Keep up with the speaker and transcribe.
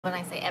when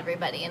I say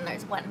everybody and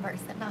there's one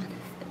person on it.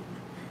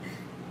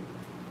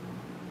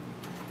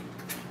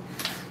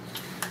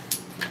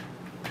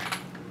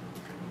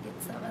 Get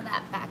some of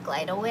that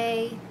backlight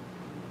away.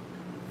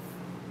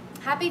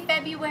 Happy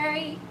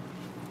February.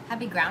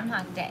 Happy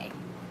Groundhog Day.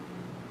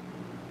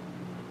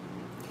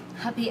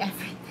 Happy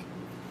everything.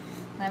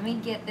 Let me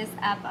get this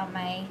up on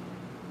my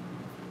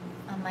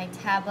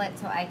tablet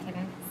so I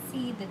can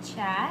see the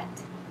chat.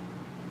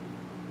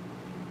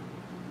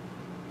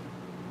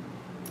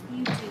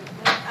 YouTube,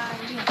 where are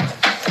you?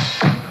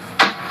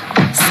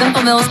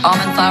 Simple Mills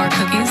almond flour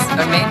cookies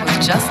are made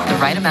with just the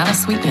right amount of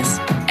sweetness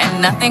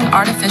and nothing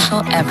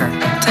artificial ever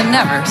to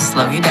never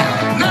slow you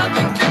down.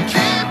 Nothing can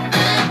keep it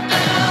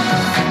down.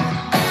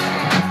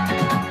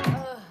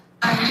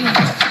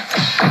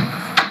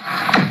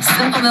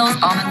 Simple Mills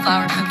almond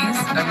flour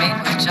cookies are made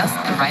with just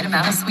the right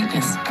amount of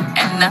sweetness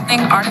and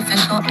nothing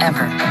artificial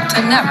ever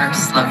to never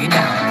slow you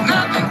down.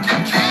 Nothing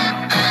can keep it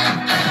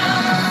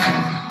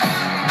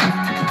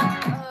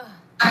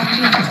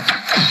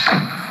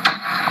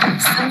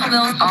Simple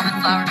Mills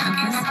almond flour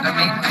cookies are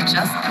made with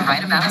just the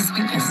right amount of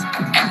sweetness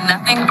and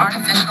nothing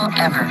artificial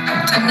ever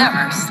to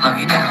never slow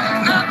you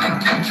down. Nothing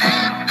can keep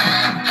it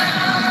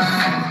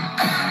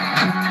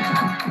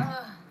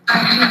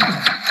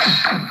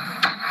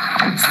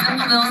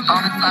Simple Mills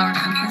almond flour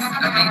cookies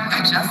are made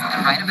with just the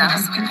right amount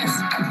of sweetness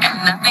and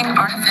nothing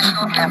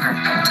artificial ever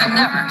to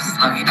never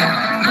slow you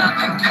down.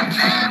 Nothing can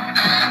keep it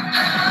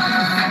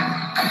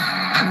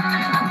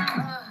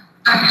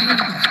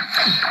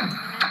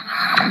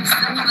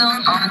Simple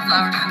Mills almond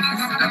flour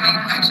cookies are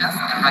made with just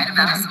the right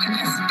amount of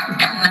sweetness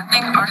and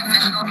nothing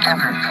artificial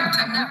ever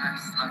to never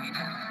slow you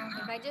down.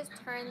 If I just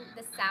turn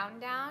the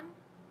sound down,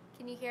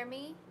 can you hear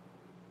me?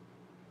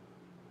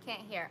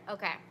 Can't hear.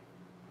 Okay.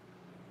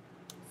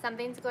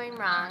 Something's going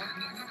wrong.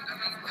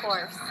 Of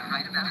course.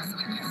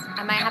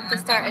 I might have to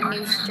start a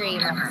new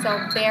stream, so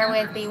bear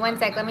with me. One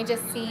sec. Let me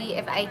just see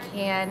if I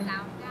can.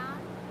 Sound down.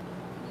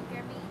 Can you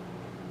hear me?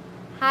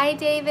 Hi,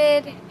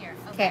 David.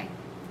 Okay.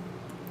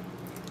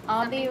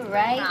 I'll be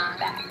right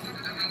back.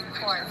 Of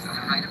course.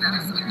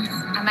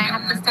 I might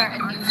have to start a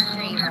new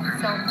stream,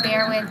 so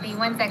bear with me.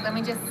 One sec. Let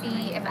me just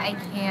see if I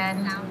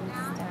can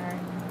start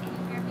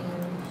a new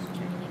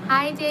stream.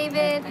 Hi,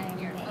 David.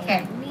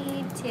 Okay.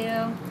 Me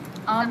too.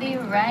 I'll be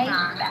right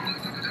back.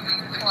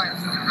 Of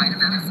course.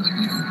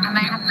 I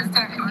might have to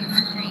start a new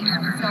stream,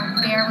 so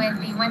bear with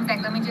me. One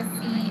sec. Let me just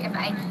see if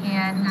I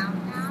can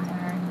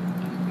start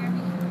a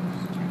new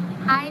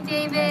stream. Hi,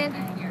 David.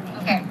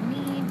 Okay.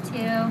 Me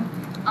too.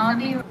 I'll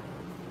be.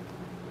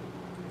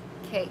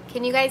 Okay.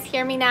 Can you guys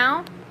hear me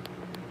now?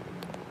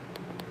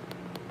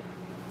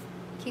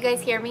 Can you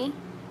guys hear me?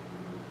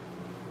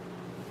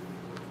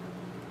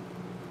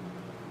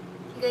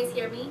 Can you guys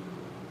hear me?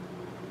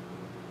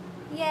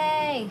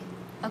 Yay.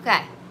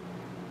 Okay.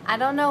 I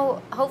don't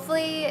know.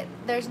 Hopefully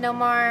there's no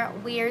more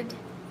weird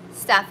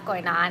stuff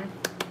going on.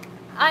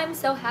 I'm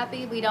so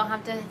happy we don't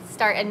have to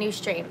start a new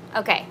stream.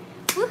 Okay.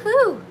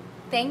 Woohoo.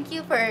 Thank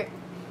you for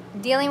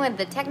dealing with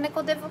the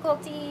technical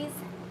difficulties.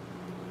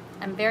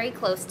 I'm very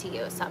close to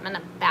you, so I'm going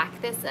to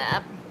back this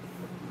up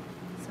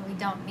so we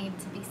don't need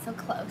to be so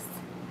close.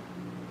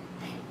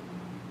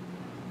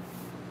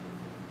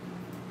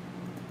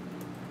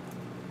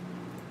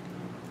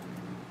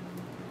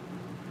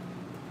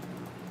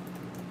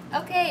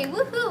 Okay,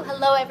 woohoo!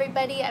 Hello,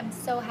 everybody. I'm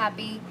so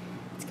happy.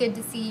 It's good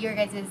to see your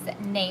guys'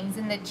 names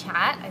in the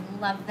chat. I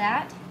love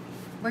that.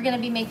 We're going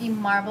to be making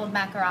marbled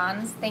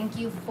macarons. Thank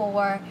you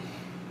for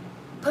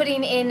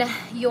putting in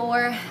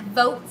your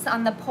votes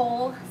on the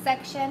poll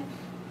section.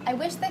 I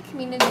wish the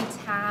community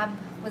tab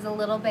was a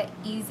little bit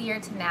easier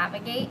to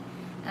navigate,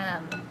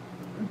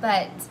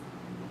 but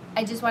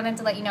I just wanted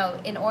to let you know,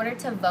 in order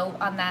to vote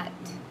on that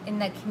in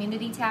the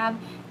community tab,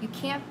 you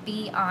can't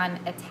be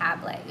on a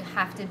tablet. You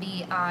have to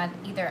be on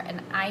either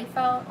an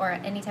iPhone or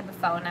any type of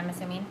phone, I'm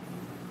assuming,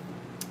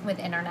 with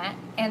internet,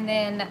 and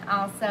then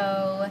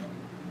also,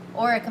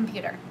 or a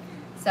computer.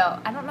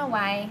 So I don't know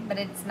why, but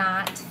it's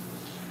not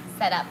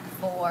set up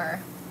for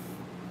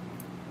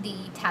the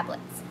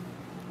tablets.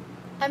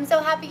 I'm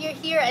so happy you're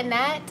here,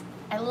 Annette.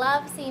 I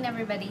love seeing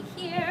everybody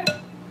here.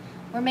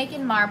 We're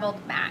making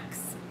marbled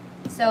macs.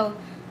 So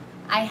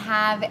I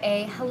have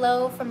a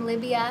hello from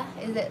Libya.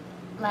 Is it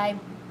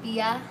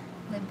Libya?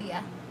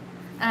 Libya.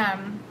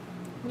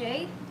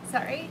 Yay,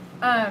 sorry.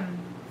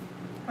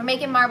 We're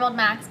making marbled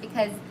macs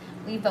because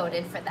we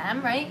voted for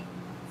them, right?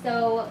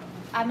 So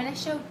I'm gonna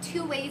show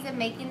two ways of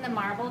making the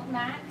marbled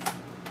macs.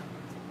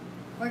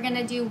 We're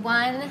gonna do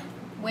one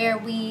where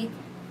we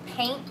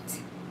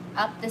paint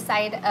up the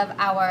side of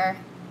our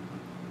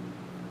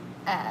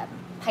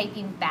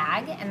piping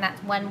bag, and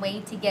that's one way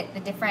to get the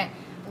different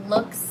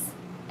looks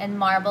and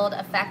marbled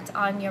effect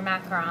on your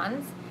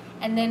macarons.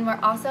 And then we're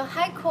also,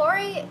 hi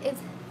Corey,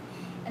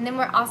 and then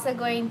we're also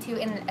going to,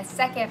 in a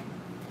second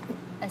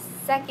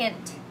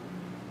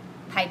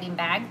piping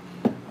bag,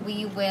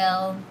 we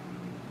will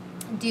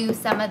do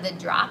some of the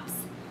drops.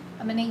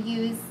 I'm gonna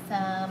use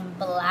some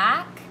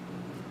black.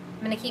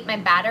 I'm gonna keep my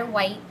batter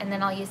white, and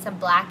then I'll use some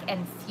black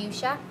and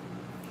fuchsia.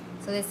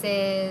 So this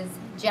is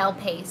gel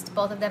paste.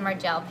 Both of them are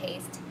gel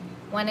paste.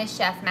 One is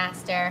Chef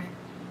Master,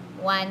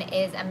 one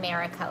is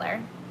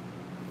Americolor.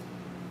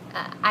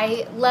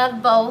 I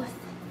love both.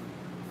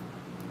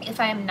 If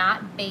I'm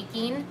not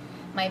baking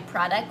my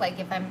product, like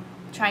if I'm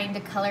trying to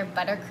color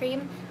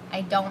buttercream,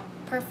 I don't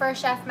prefer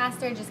Chef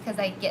Master just because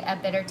I get a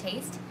bitter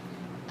taste.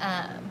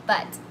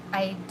 But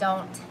I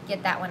don't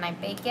get that when I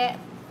bake it.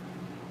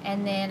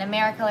 And then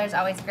Americolor is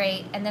always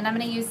great. And then I'm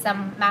going to use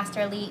some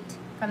Master Elite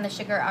from the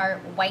Sugar Art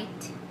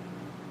White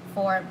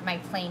for my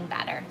plain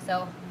batter.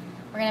 So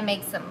we're going to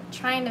make some,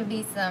 trying to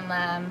be some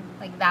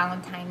like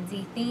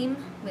Valentine's-y theme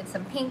with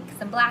some pink,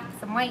 some black,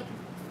 some white.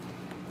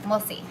 And we'll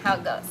see how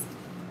it goes.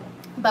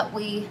 But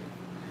we'll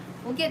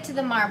get to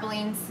the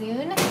marbling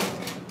soon.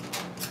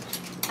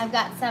 I've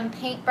got some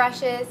paint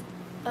brushes.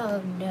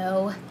 Oh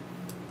no.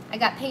 I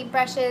got paint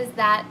brushes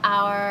that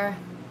are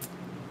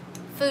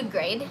food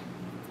grade.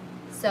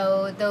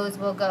 So those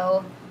will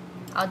go,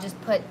 I'll just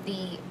put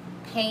the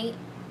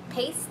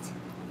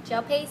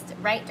gel paste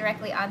right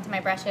directly onto my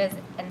brushes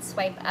and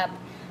swipe up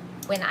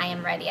when I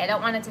am ready. I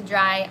don't want it to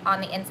dry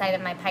on the inside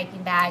of my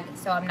piping bag,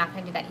 so I'm not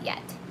going to do that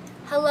yet.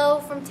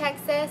 Hello from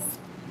Texas.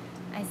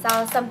 I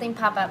saw something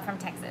pop up from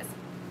Texas.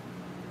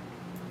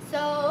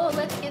 So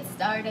let's get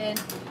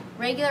started.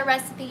 Regular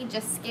recipe,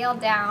 just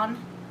scaled down.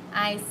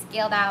 I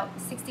scaled out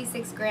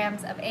 66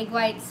 grams of egg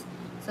whites,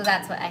 so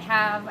that's what I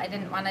have. I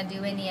didn't want to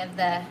do any of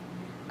the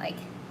like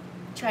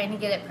trying to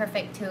get it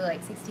perfect to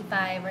like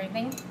 65 or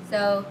anything.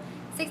 So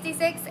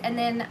 66, and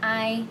then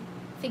I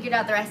figured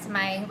out the rest of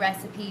my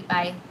recipe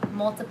by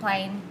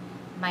multiplying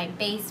my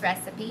base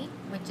recipe,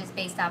 which is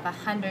based off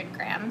 100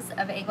 grams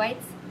of egg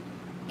whites,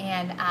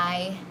 and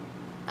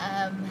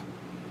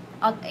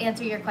I'll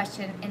answer your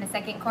question in a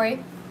second,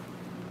 Corey.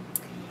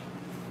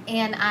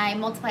 And I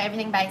multiply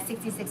everything by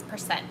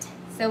 66%.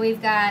 So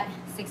we've got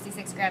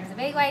 66 grams of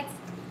egg whites,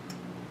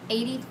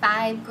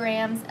 85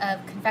 grams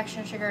of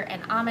confectioner sugar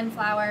and almond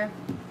flour.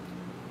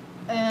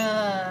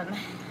 I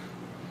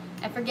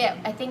forget,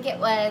 I think it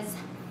was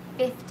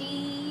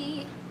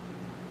 50.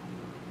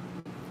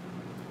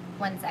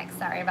 One sec,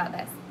 sorry about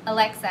this.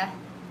 Alexa,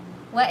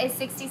 what is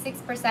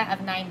 66%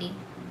 of 90?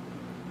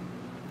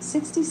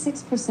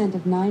 66%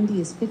 of 90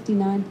 is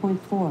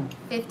 59.4.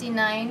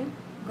 59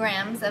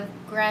 grams of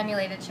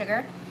granulated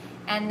sugar.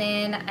 And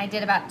then I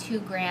did about 2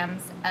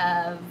 grams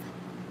of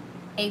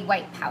egg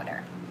white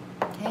powder.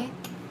 Okay?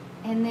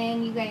 And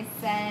then you guys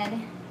said,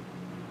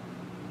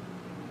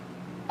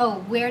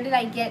 oh, where did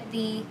I get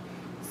the,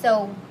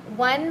 so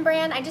one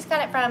brand, I just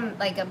got it from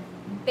like a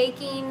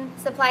baking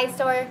supply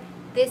store.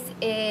 This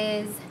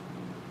is,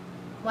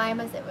 why am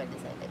I saying, what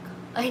is it?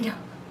 I know.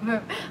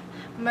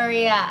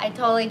 Maria, I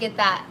totally get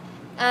that.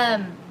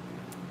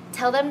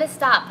 Tell them to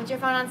stop. Put your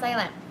phone on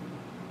silent.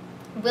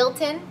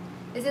 Wilton.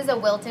 This is a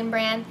Wilton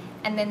brand,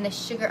 and then the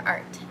Sugar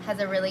Art has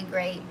a really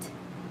great.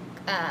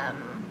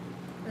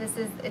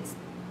 It's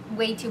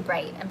way too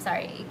bright. I'm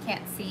sorry, you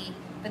can't see,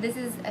 but this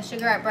is a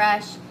Sugar Art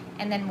brush,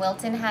 and then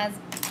Wilton has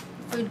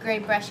food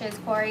grade brushes,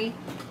 Corey.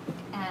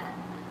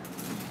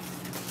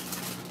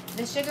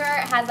 The Sugar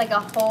Art has like a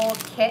whole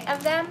kit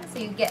of them, so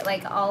you get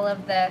like all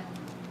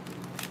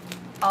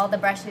the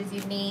brushes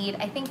you need.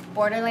 I think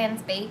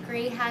Borderlands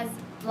Bakery has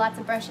lots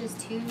of brushes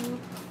too,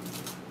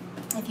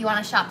 if you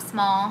want to shop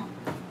small.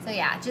 So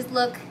yeah, just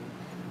look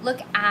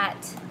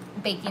at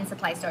baking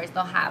supply stores.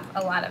 They'll have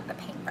a lot of the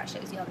paint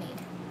brushes you'll need.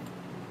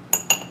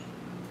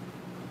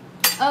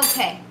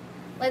 Okay,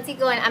 let's keep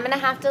going. I'm gonna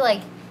have to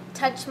like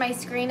touch my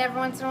screen every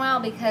once in a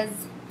while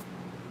because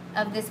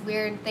of this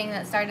weird thing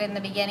that started in the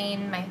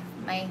beginning.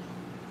 My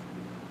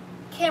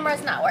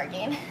camera's not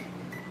working.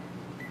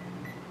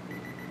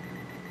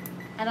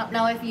 I don't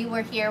know if you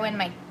were here when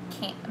my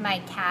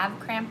calf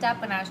cramped up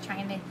when I was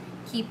trying to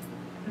keep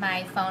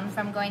my phone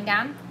from going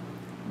down,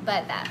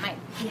 but that might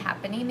be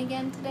happening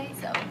again today,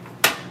 so I'm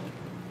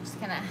just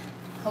gonna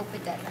hope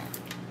it doesn't.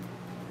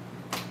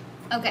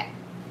 Okay,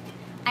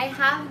 I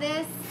have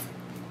this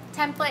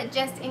template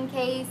just in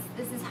case.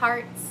 This is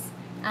hearts,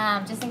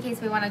 just in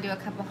case we want to do a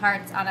couple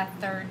hearts on a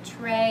third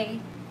tray.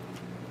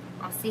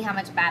 I'll see how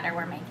much batter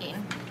we're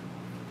making.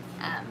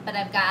 But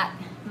I've got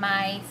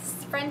my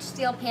French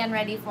steel pan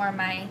ready for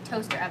my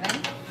toaster oven,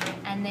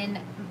 and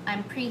then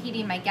I'm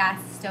preheating my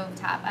gas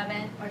stovetop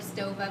oven or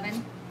stove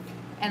oven,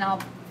 and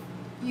I'll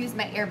use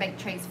my air bake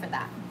trays for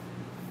that.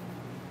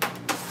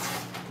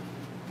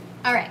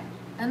 All right,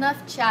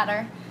 enough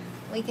chatter.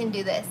 We can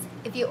do this.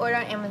 If you order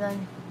on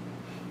Amazon,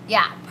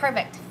 yeah,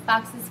 perfect.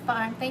 Fox's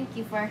Farm, thank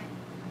you for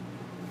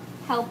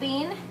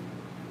helping.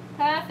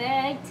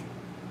 Perfect.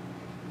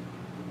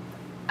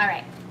 All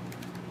right.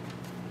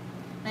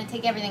 I'm gonna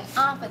take everything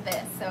off of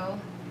this, so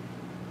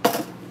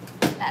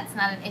that's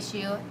not an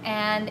issue.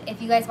 And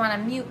if you guys want to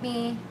mute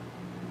me,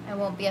 I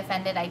won't be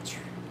offended. I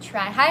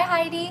try. Hi,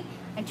 Heidi.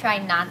 I try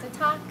not to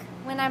talk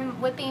when I'm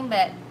whipping,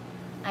 but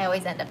I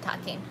always end up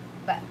talking.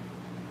 But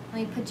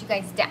let me put you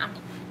guys down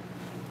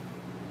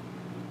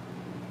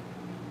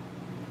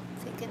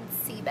so you can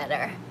see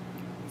better.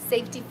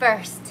 Safety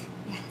first.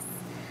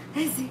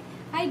 Yes.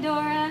 Hi,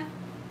 Dora.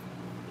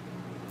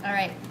 All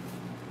right.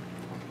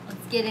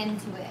 get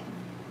into it.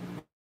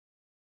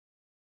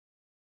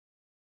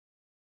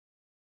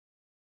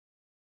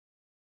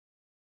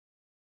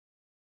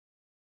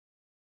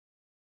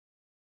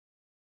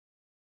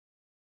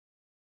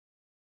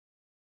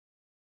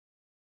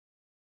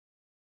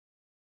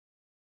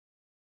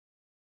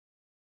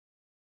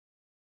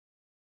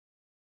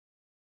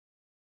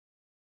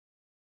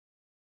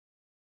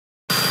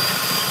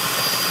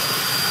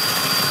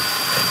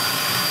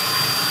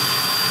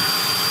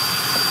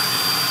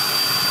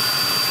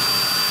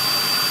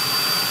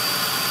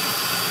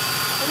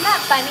 Isn't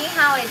that funny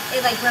how it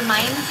like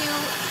reminds you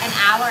an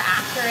hour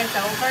after it's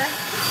over?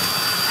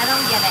 I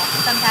don't get it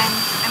sometimes.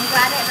 I'm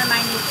glad it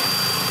reminded you.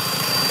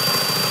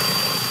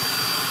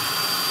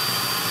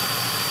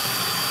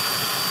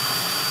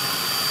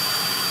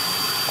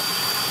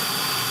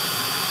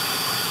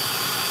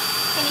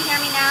 Can you hear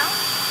me now?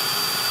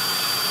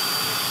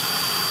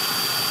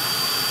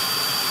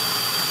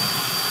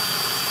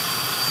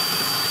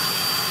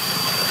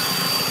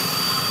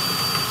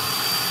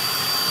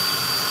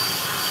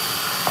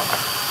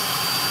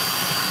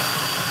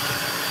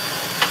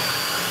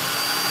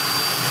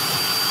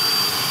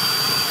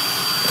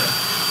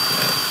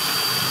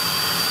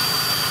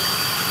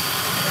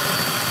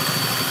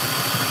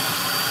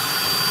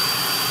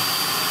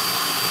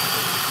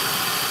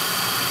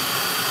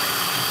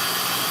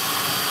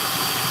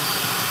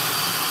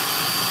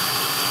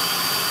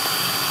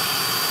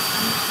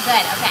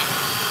 Good, okay.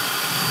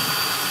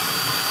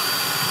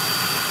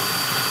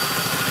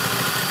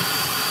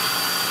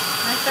 I'm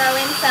gonna throw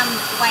in some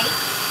white.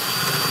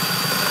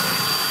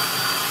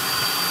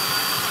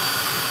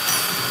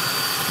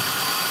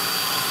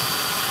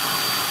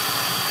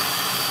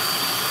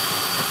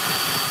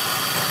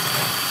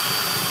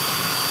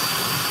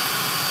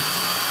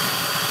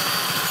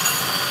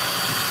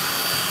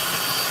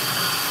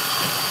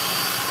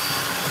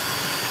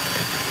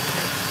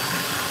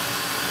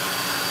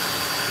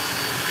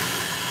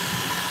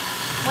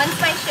 Once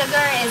my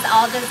sugar is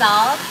all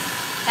dissolved,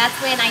 that's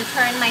when I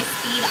turn my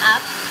speed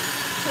up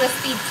to a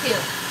speed 2.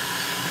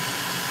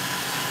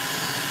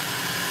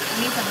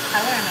 I need some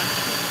color in my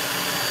tea.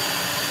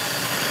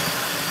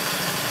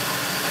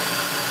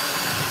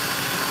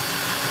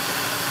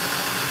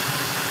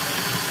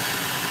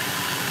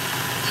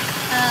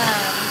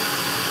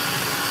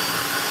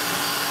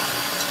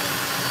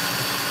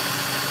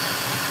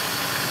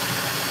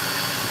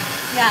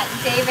 Yeah,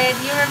 David,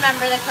 you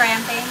remember the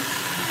cramping?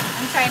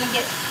 I'm trying to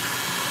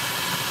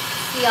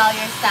see all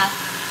your stuff.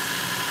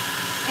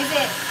 Is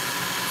it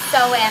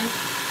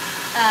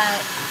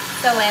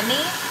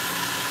Soemi?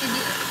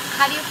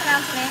 How do you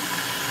pronounce your name?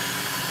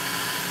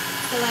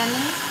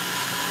 Soemi?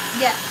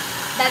 Yeah,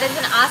 that is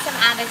an awesome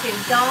attitude.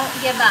 Don't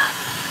give up.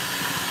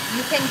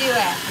 You can do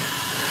it.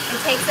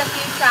 It takes a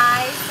few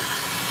tries.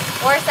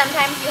 Or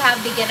sometimes you have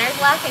beginner's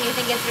luck and you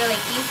think it's really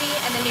easy,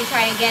 and then you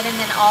try again and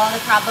then all the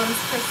problems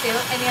pursue,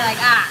 and you're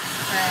like, ah,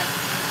 crap.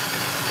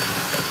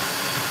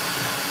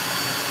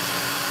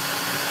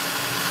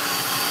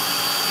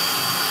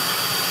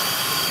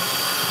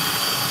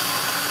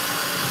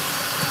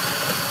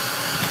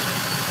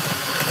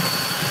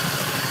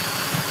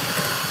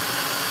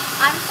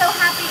 I'm so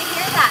happy to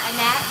hear that,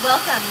 Annette.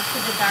 Welcome to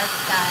the dark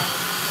side.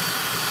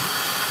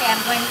 Okay,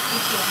 I'm going to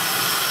speak to you.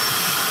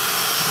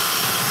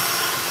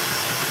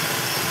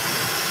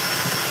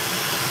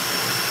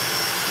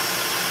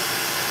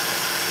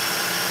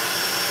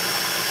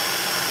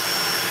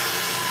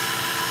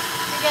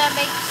 You're gonna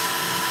make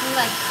me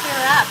like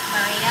tear up,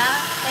 Maria.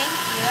 Thank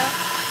you.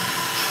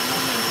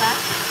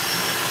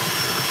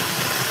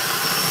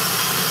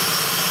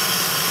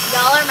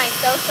 Y'all are my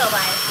social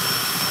life.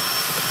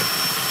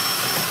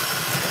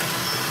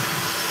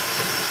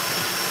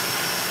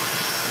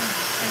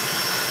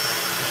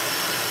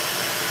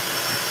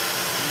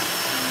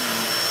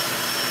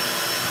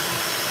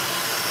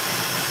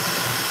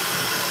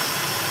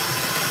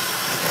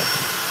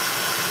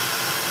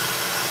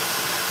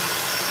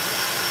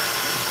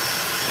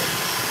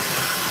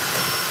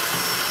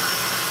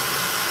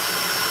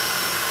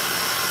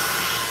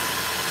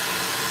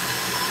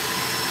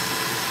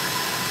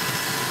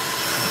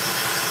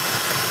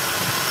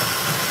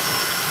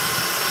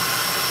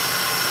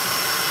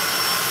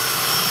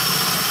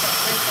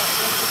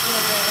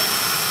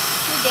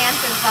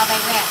 Dancers while they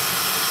whip.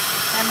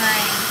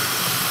 Memorizing.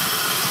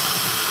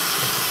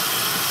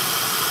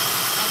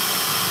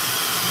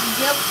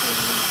 Guilty.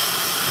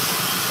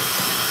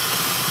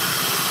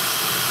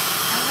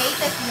 I hate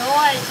this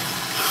noise.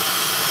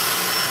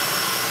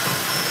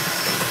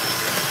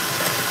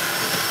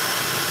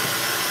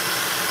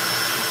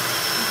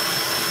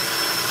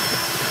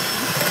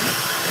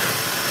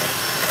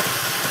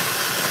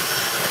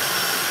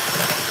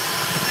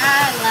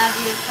 I love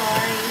you,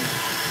 Tori.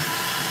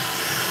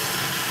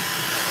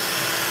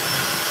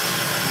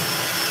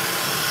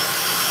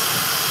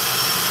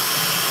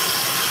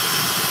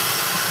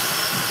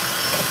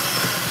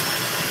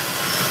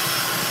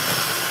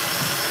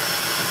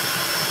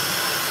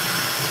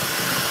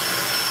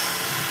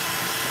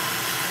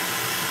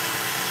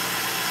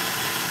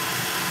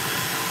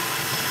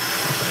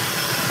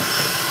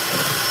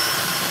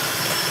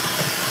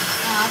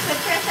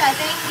 Patricia,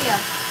 thank you.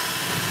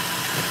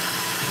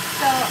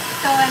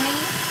 So Emmy,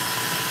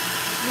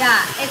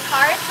 yeah, it's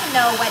hard to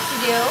know what to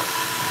do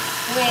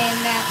when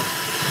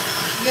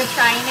you're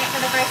trying it for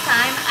the first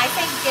time. I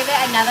say give it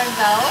another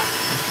go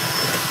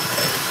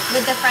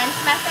with the French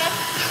method.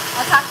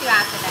 I'll talk to you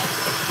after this.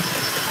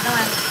 I don't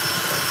want to...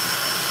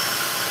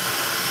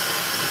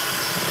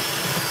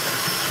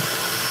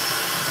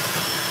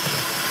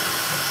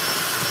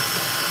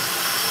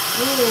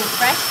 Ooh,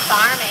 fresh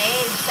farm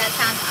eggs. That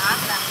sounds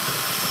awesome.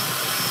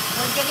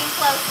 We're getting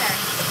closer.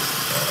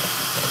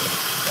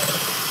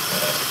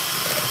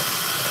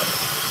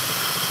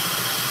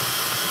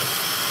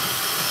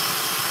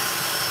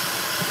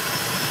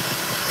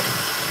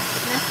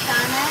 Miss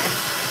Donna,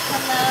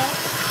 hello.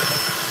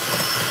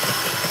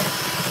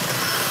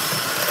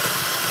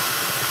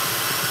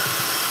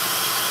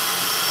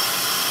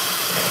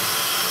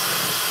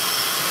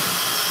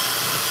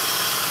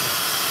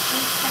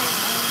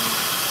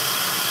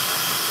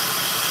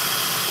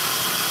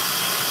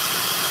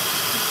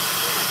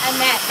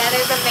 Annette, that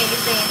is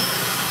amazing.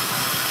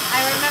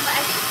 I remember,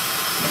 I think,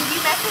 did you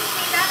message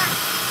me that?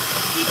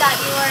 He thought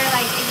you were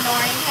like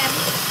ignoring him.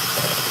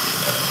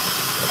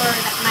 Or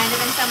that might have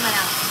been someone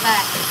else.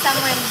 But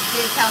someone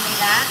did tell me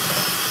that.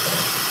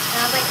 And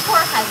I was like,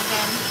 poor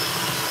husband.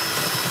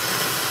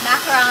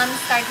 Macarons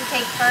start to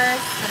take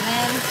first, and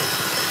then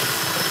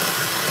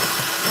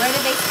where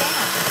did they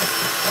stand?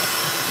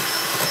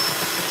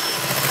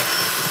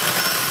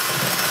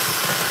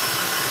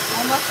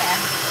 Almost there.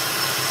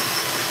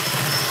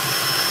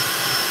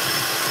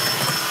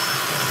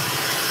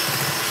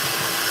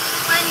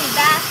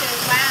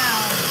 Batches,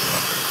 wow.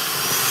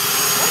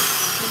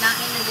 Oops, did not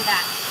mean to do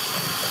that.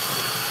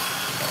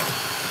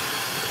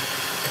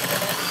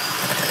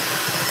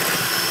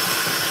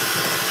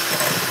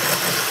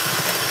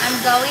 I'm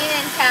going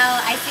until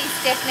I see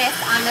stiffness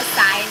on the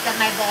sides of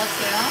my bowl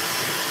too.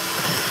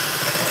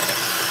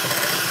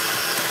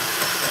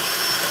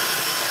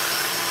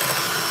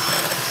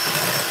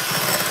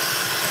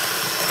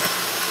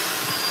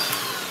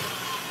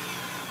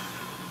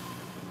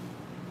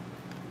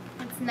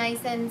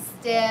 Nice and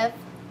stiff.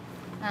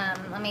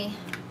 Let me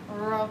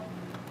roll.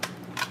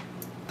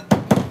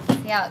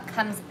 See how it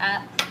comes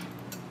up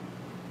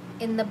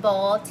in the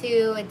bowl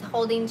too. It's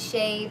holding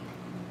shape.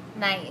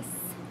 Nice.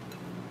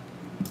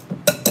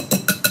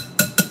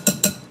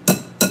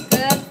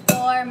 Good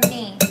for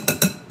me.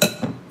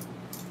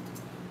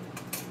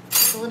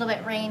 It's a little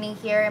bit rainy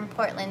here in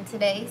Portland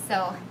today,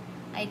 so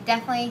I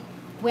definitely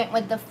went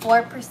with the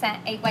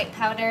 4% egg white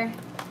powder.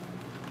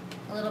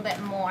 A little bit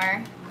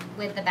more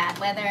with the bad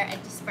weather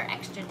and just for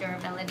extra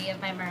durability of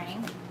my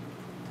meringue.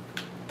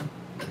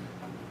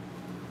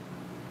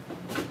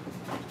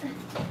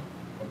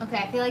 Okay,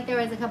 I feel like there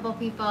was a couple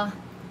people.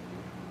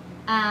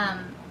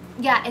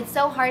 Yeah, it's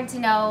so hard to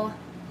know.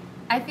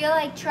 I feel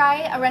like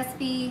try a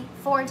recipe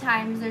 4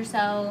 times or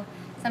so.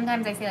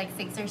 Sometimes I say like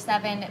 6 or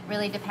 7. It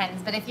really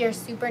depends. But if you're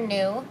super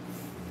new,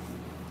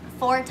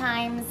 4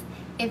 times.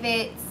 If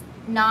it's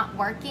not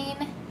working,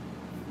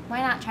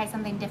 why not try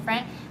something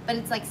different? But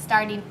it's like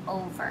starting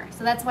over.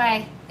 So that's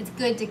why it's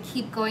good to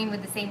keep going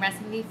with the same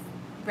recipe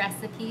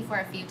for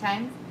a few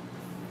times.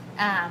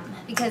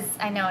 Because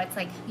I know it's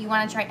like you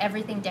want to try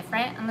everything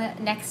different on the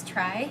next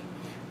try.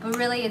 But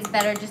really it's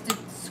better just to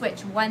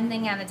switch one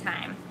thing at a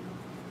time.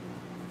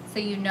 So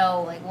you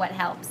know like what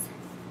helps.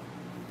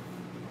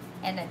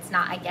 And it's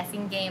not a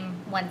guessing game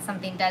when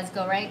something does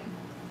go right.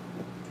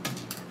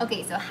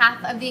 Okay, so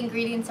half of the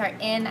ingredients are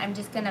in. I'm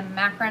just gonna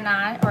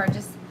macaronage, or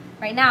just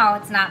right now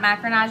it's not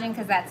macaronaging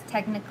because that's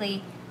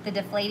technically the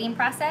deflating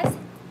process.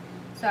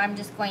 So I'm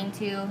just going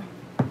to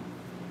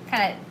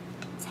kind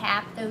of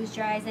tap those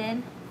dries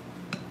in.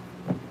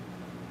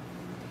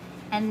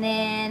 And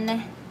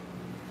then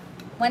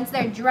once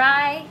they're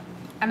dry,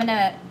 I'm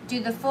gonna do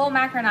the full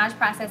macaronage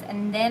process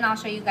and then I'll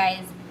show you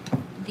guys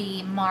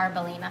the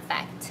marbling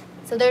effect.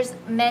 So there's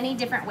many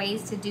different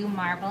ways to do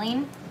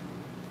marbling.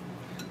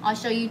 I'll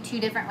show you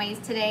 2 different ways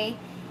today.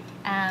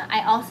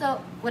 I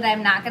also, what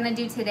I'm not gonna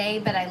do today,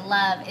 but I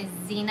love, is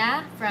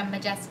Zena from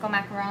Majestical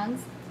Macarons.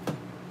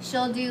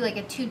 She'll do like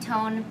a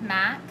 2-tone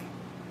mac,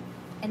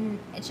 and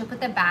she'll put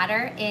the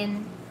batter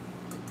in,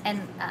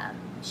 and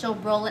she'll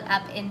roll it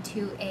up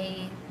into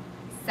a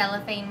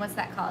cellophane, what's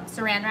that called?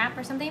 Saran wrap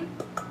or something?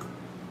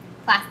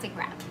 Plastic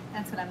wrap,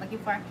 that's what I'm looking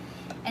for.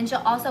 And she'll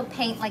also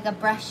paint like a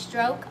brush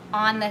stroke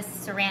on this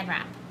saran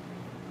wrap.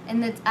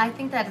 And I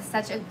think that is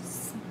such a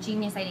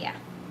genius idea.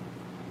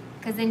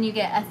 Because then you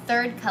get a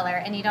 3rd color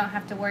and you don't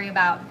have to worry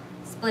about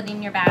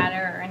splitting your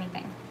batter or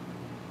anything.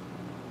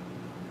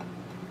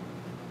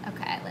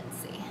 Okay, let's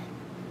see.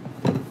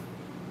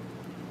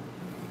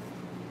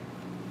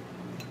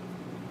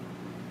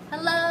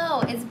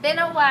 Hello, it's been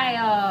a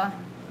while.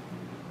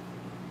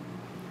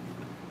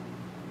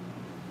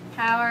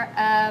 Power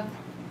of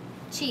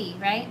chi,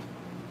 right?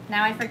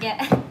 Now I forget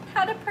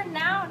how to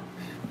pronounce.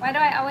 Why do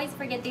I always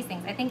forget these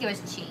things? I think it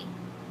was chi,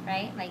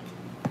 right? Like,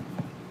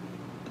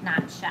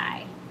 not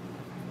shy.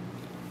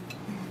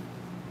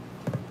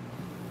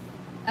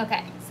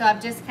 Okay, so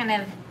I'm just kind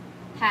of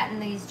patting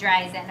these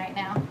dries in right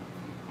now.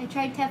 I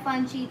tried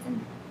Teflon sheets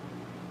and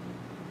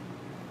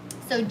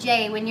so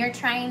Jay, when you're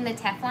trying the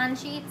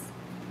Teflon sheets,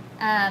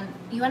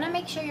 you want to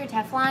make sure your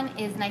Teflon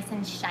is nice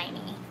and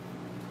shiny.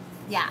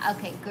 Yeah,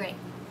 okay, great.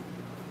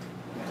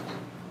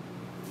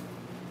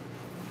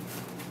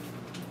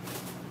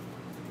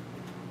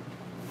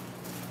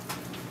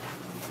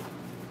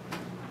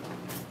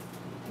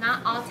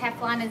 Not all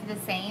Teflon is the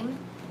same,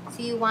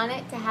 so you want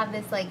it to have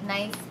this like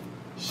nice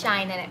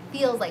shine and it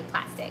feels like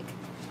plastic.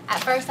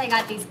 At first I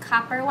got these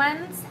copper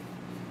ones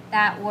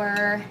that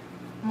were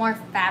more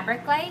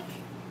fabric-like,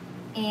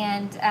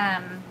 and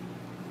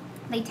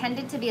they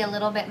tended to be a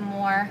little bit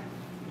more,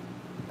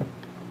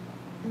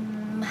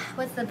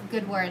 what's the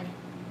good word?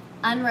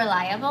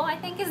 Unreliable, I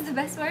think is the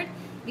best word,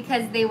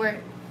 because they were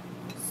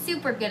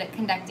super good at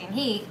conducting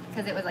heat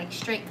because it was like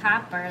straight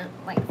copper,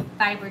 like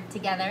fibered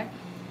together.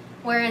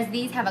 Whereas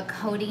these have a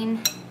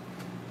coating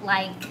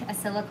like a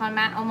silicone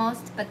mat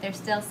almost, but they're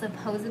still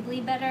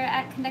supposedly better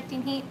at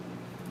conducting heat.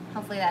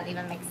 Hopefully that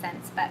even makes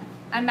sense, but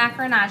I'm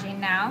macaronaging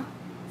now,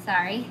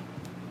 sorry.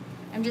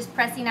 I'm just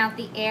pressing out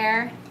the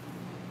air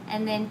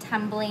and then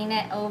tumbling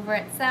it over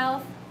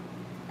itself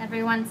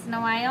every once in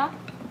a while.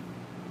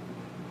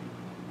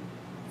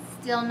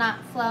 Still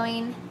not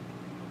flowing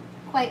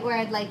quite where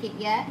I'd like it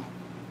yet.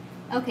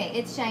 Okay,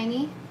 it's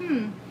shiny.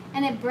 And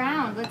it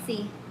browned, let's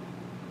see.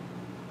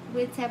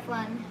 With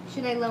Teflon,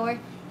 should I lower?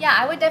 Yeah,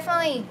 I would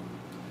definitely,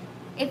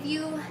 do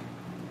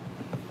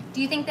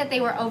you think that they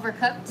were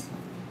overcooked?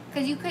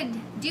 Because you could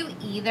do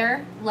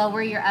either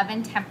lower your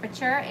oven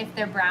temperature if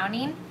they're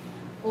browning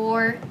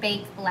or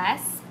bake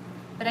less.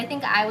 But I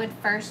think I would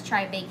first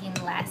try baking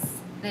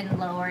less than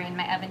lowering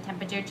my oven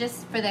temperature,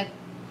 just for the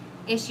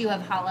issue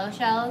of hollow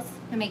shells,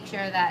 to make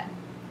sure that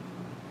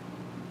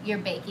you're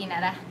baking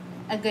at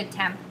a good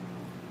temp.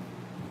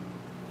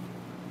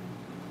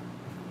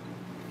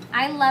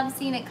 I love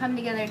seeing it come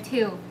together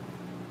too.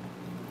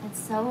 It's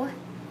so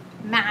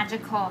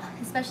magical,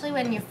 especially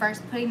when you're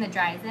first putting the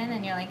dries in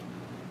and you're like,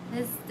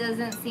 this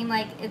doesn't seem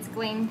like it's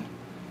going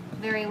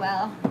very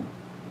well.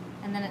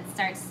 And then it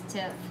starts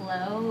to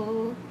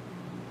flow.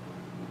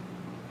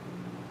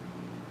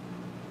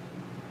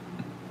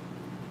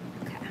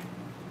 Okay.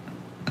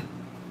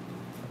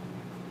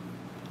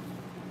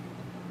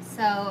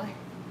 So,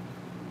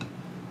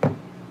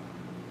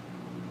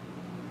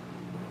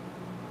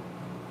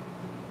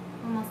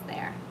 almost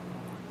there.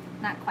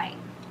 Not quite.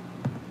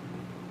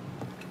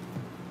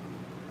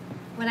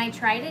 When I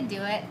try to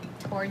do it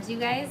towards you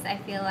guys, I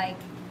feel like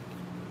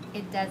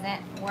it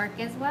doesn't work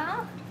as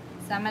well.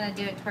 So I'm gonna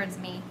do it towards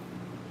me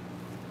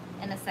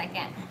in a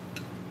second.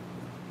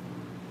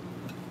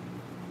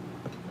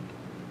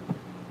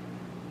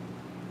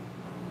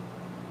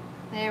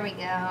 There we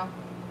go.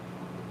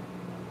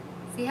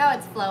 See how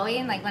it's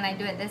flowing, like when I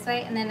do it this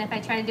way? And then if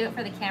I try to do it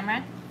for the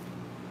camera,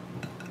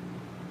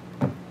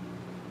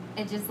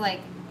 it just like,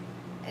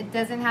 it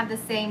doesn't have the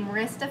same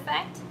wrist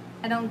effect.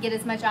 I don't get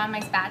as much on my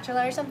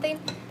spatula or something.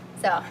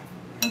 So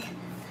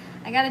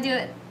I gotta do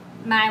it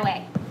my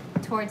way,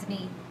 towards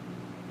me.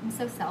 I'm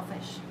so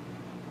selfish.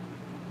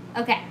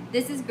 Okay,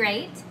 this is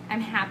great.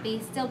 I'm happy.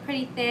 Still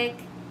pretty thick.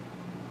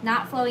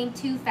 Not flowing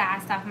too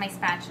fast off my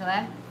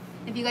spatula.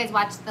 If you guys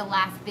watched the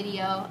last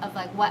video of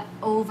like what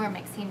over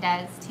mixing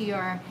does to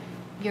your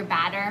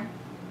batter,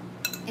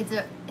 it's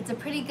a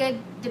pretty good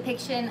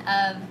depiction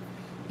of,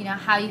 you know,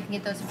 how you can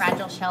get those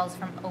fragile shells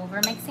from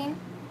over mixing.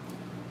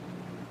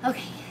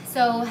 Okay,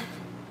 so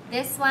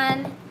this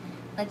one,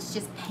 let's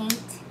just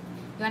paint.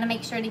 You want to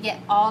make sure to get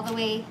all the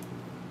way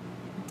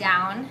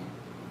down.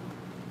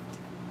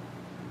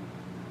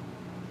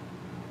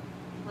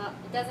 Well,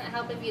 it doesn't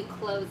help if you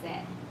close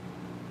it.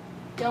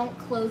 Don't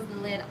close the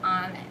lid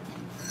on it.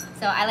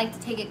 So I like to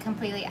take it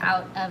completely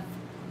out of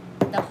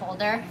the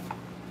holder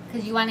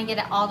because you want to get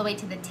it all the way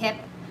to the tip,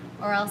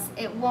 or else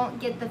it won't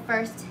get the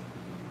first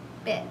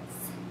bits.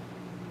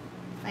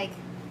 Like,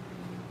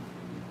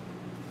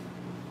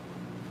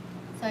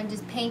 so I'm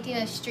just painting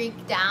a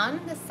streak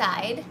down the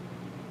side,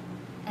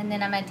 and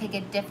then I'm going to take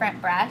a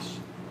different brush,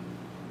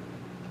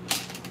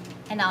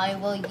 and I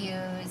will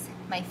use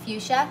my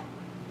fuchsia,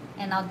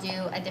 and I'll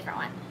do a different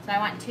one. So I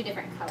want two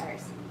different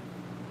colors.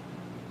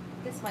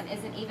 This one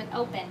isn't even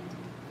opened.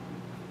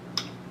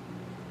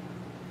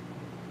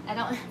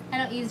 I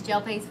don't use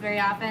gel paste very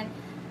often.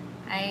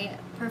 I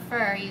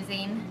prefer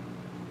using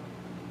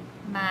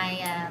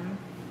my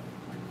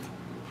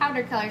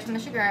powder colors from the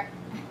sugar.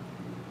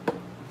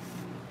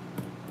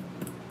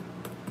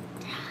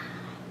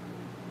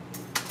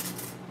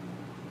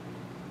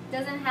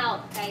 Doesn't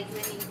help, guys,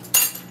 when you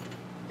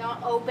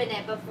don't open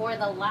it before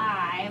the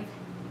live.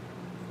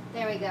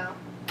 There we go.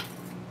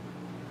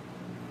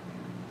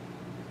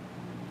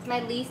 It's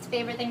my least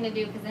favorite thing to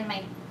do because then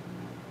my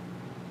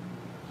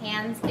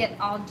hands get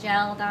all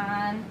gelled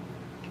on.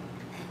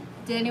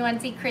 Did anyone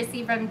see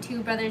Chrissy from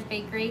Two Brothers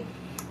Bakery?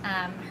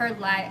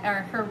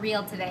 Her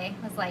reel today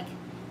was like,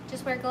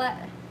 just wear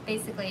gloves,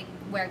 basically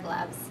wear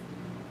gloves.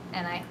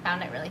 And I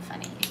found it really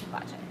funny. You should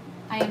watch it.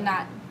 I am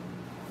not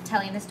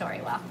telling the story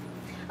well.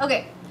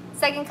 Okay,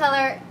 Second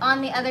color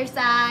on the other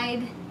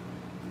side.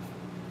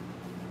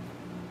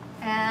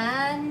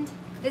 And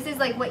this is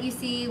like what you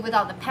see with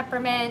all the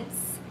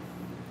peppermints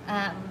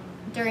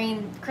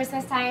during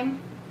Christmas time.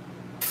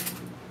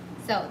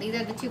 So these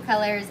are the two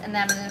colors, and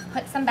then I'm gonna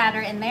put some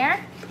batter in there,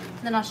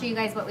 and then I'll show you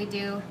guys what we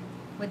do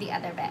with the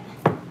other bit,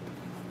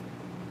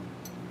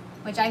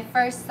 which I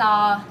first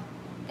saw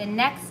the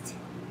next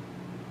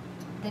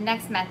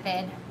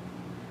method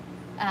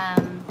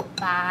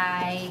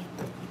by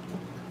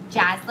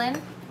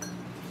Jaslyn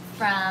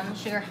from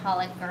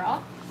Sugarholic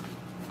Girl.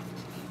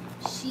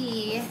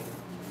 She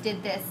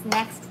did this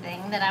next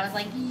thing that I was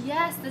like,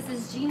 yes, this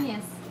is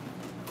genius.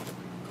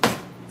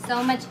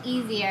 So much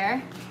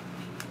easier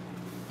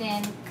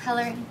than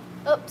coloring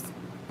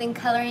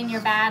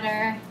your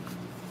batter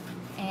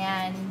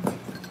and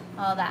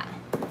all that.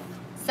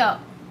 So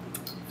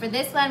for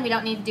this one, we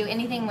don't need to do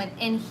anything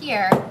within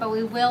here, but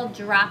we will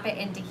drop it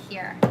into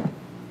here.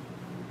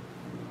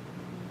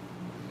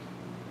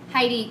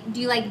 Heidi, do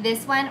you like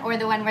this one or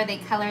the one where they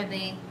color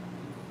the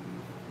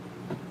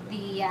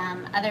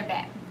other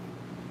bit?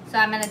 So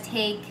I'm gonna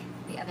take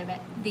the other bit,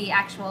 the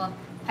actual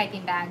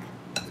piping bag.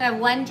 So I have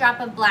 1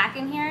 drop of black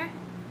in here,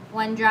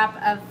 1 drop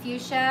of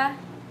fuchsia,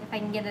 if I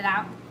can get it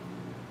out.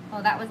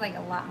 Oh, that was like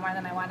a lot more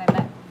than I wanted,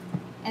 but.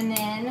 And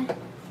then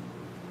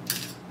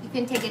you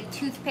can take a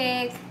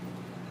toothpick.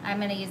 I'm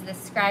gonna use this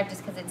scribe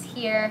just because it's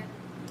here.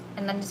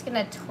 And I'm just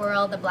gonna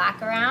twirl the black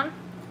around.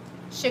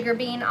 Sugar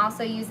bean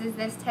also uses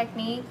this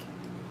technique.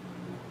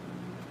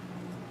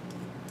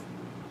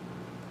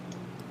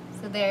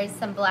 So there's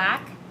some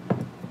black.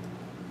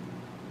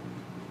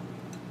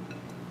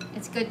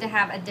 It's good to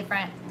have a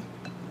different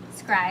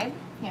scribe.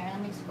 Here,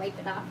 let me just wipe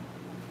it off.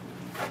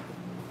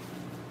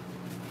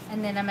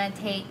 And then I'm gonna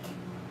take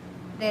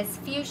this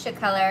fuchsia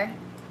color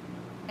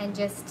and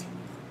just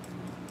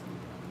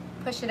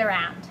push it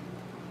around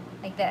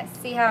like this.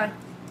 See how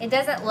it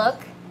doesn't look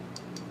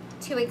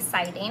too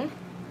exciting,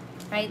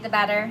 right? The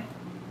batter,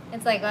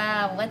 it's like,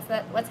 wow,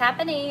 what's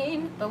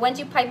happening? But once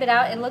you pipe it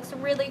out, it looks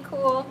really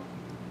cool,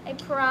 I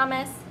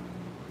promise.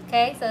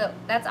 Okay, so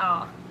that's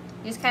all.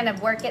 You just kind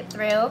of work it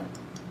through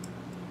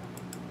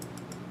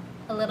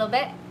a little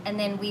bit, and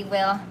then we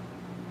will,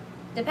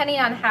 depending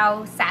on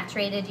how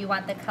saturated you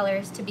want the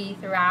colors to be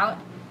throughout,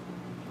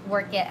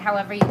 work it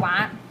however you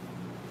want.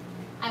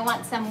 I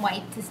want some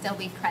white to still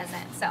be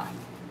present, so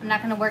I'm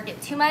not gonna work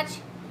it too much,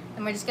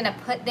 and we're just gonna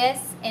put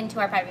this into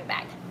our piping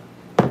bag.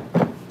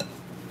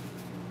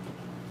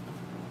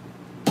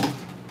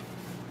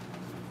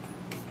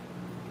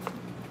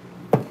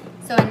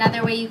 So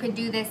another way you could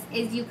do this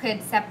is you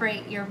could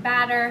separate your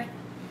batter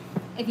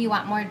if you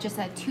want more just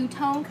a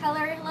two-tone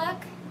color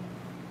look.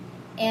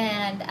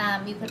 And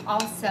you could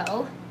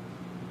also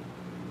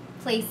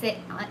place it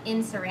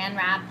in saran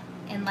wrap,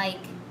 and like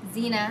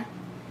Zena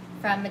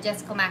from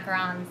Majestical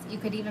Macarons, you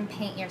could even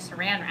paint your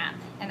saran wrap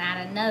and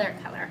add another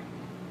color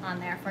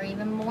on there for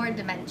even more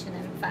dimension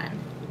and fun.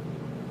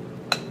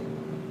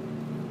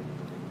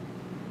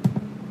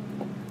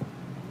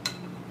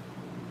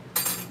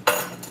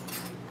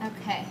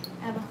 Okay,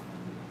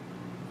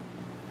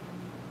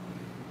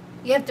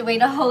 you have to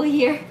wait a whole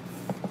year.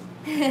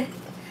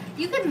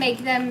 You could make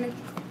them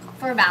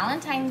for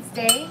Valentine's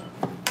Day.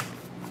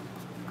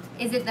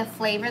 Is it the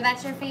flavor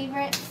that's your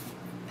favorite?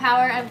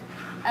 Power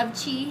of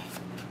chi?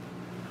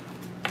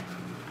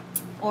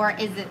 Or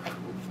is it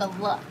the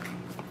look?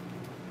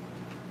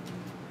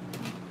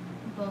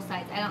 Both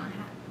sides.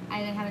 I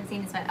haven't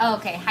seen this one. Oh,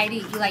 okay. Heidi,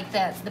 you like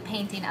the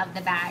painting of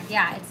the bag.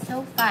 Yeah, it's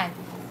so fun.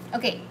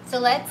 Okay, so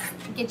let's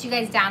get you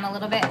guys down a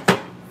little bit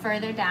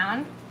further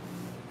down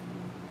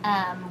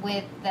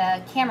with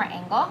the camera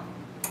angle.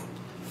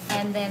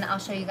 And then I'll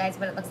show you guys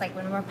what it looks like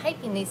when we're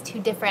piping these two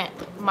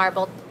different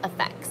marbled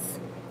effects.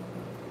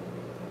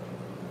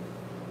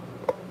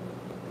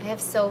 I have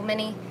so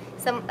many.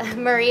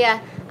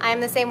 Maria, I'm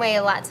the same way.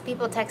 Lots of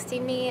people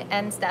texting me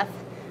and stuff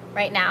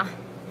right now.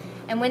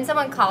 And when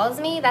someone calls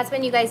me, that's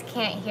when you guys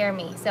can't hear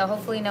me. So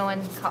hopefully no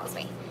one calls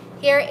me.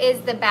 Here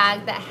is the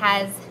bag that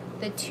has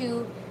the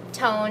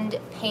two-toned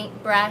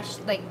paintbrush,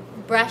 like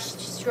brush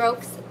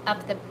strokes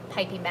up the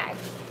piping bag.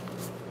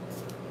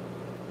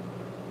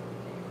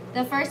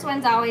 The first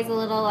one's always a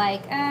little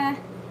like, there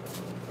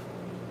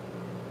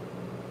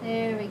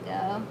we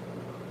go.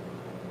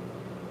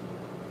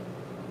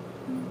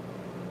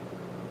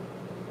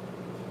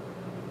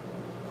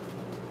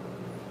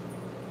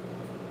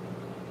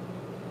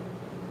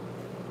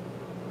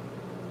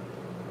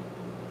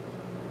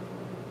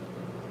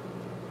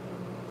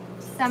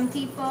 Some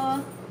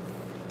people,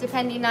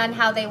 depending on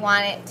how they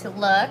want it to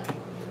look,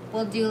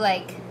 will do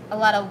like a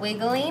lot of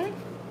wiggling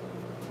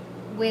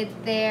with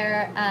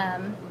their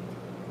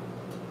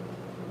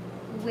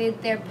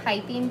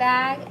piping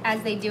bag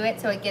as they do it,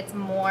 so it gets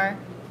more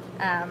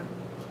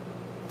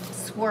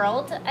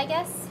swirled, I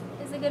guess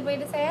is a good way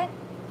to say it.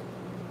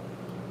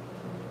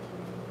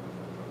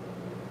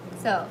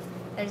 So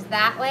there's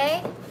that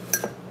way,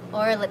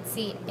 or let's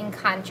see, in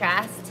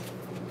contrast.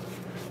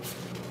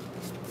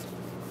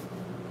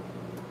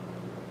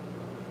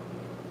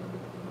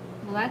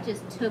 Well, that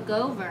just took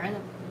over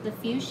the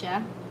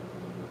fuchsia.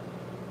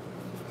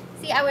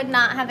 See, I would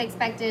not have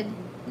expected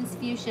this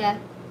fuchsia.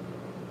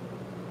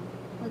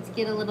 Let's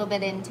get a little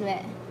bit into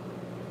it.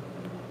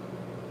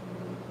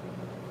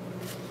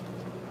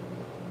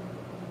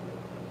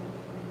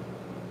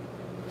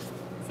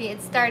 See,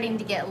 it's starting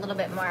to get a little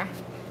bit more.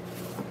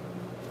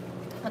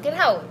 Look at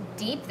how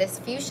deep this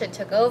fuchsia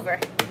took over.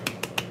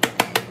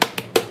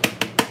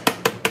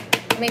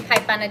 Let me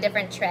pipe on a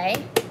different tray.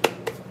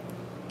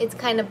 It's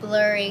kind of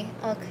blurry.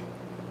 Look.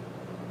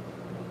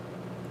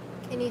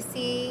 Can you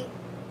see?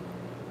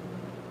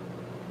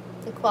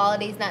 The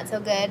quality's not so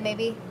good,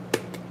 maybe.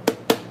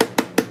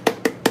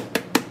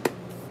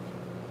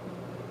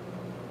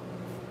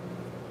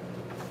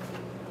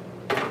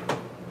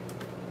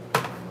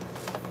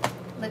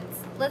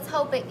 Let's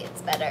hope it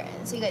gets better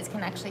so you guys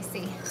can actually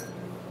see.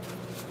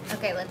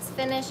 Okay, let's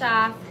finish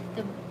off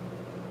the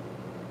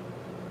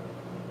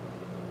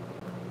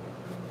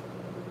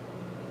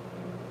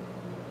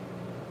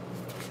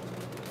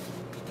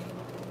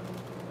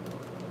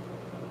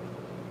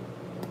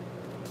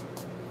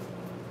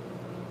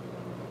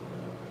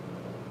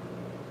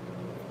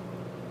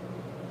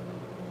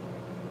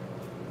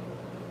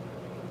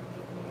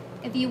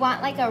if you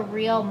want like a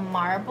real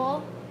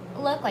marble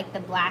look, like the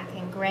black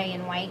and gray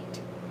and white,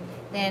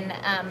 then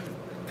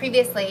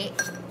previously,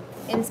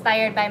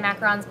 inspired by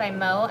Macarons by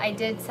Mo, I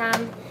did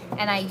some,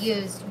 and I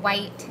used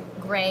white,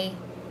 gray,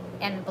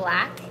 and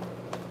black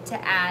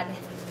to add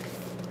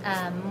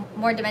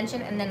more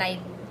dimension, and then I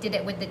did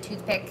it with the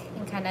toothpick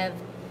and kind of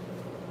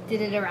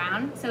did it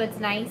around, so it's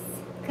nice,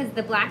 because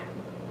the black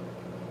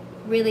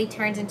really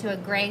turns into a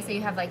gray, so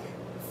you have like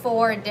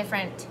 4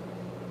 different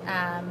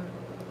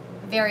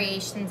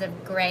variations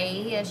of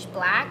grayish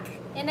black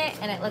in it,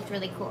 and it looked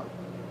really cool.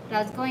 But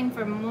I was going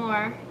for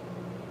more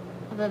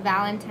of a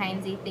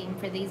Valentine's-y theme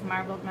for these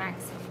marbled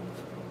Macs.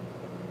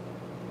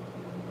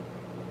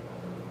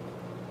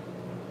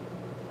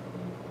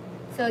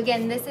 So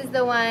again, this is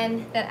the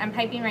one that I'm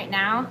piping right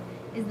now,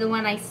 is the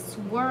one I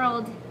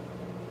swirled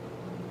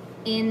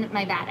in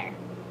my batter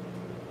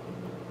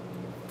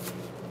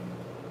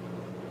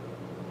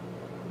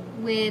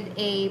with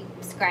a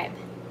scribe.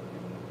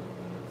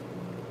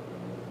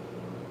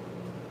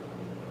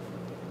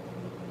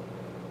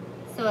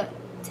 So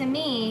to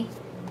me,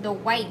 the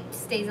white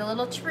stays a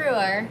little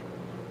truer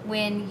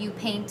when you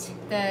paint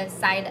the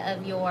side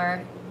of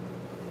your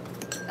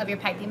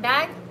piping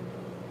bag.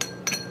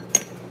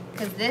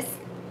 Because this,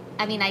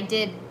 I mean, I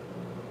did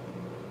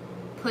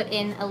put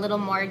in a little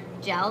more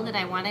gel than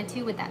I wanted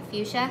to with that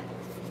fuchsia,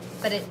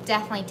 but it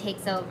definitely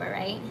takes over,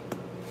 right?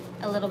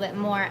 A little bit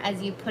more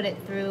as you put it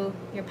through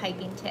your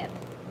piping tip.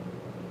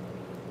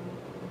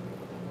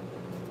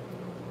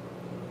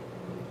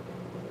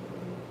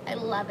 I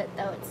love it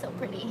though, it's so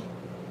pretty.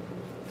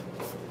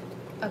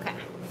 Okay.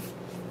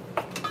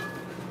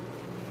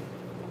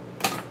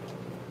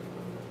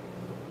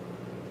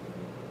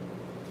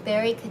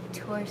 Berry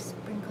Couture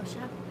Sprinkle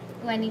Shop.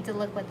 Oh, I need to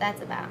look what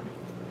that's about.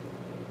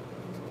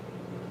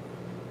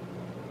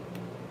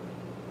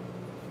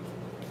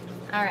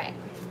 All right.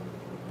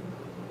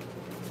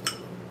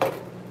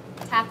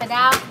 Tap it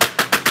out.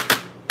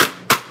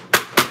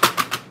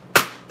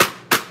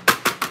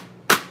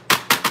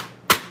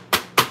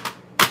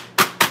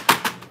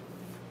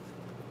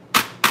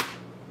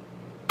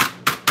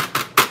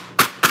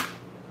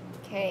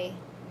 Okay,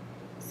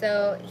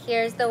 so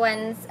here's the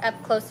ones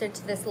up closer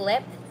to this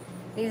lip.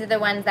 These are the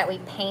ones that we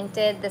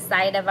painted the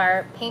side of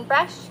our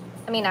paintbrush.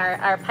 I mean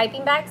our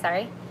piping bag,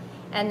 sorry.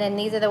 And then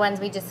these are the ones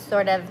we just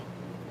sort of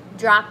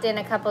dropped in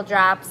a couple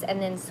drops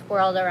and then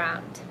swirled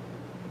around.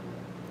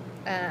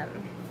 If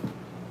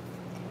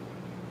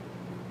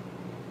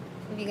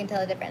you can tell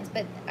the difference,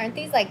 but aren't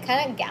these like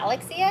kind of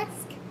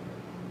galaxy-esque?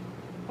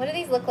 What do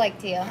these look like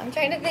to you? I'm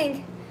trying to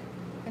think.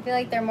 I feel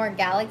like they're more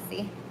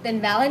galaxy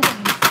than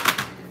Valentine's.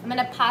 I'm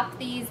gonna pop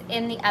these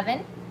in the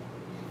oven.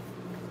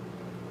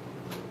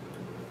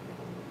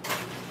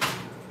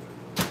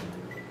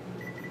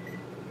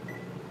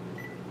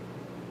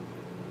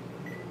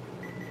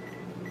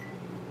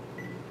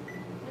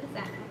 What is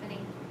that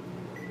happening?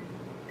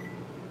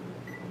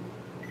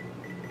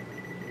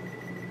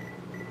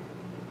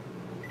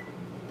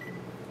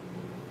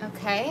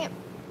 Okay,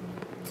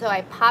 so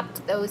I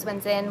popped those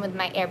ones in with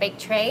my air bake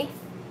tray.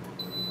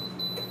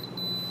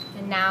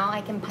 And now I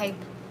can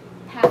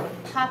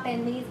pop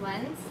in these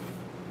ones.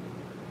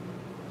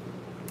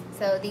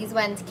 So these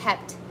ones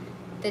kept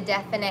the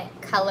definite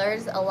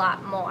colors a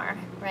lot more,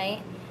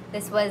 right?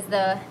 This was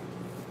the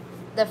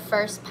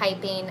first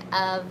piping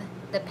of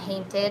the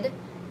painted,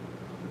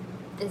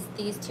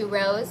 these 2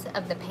 rows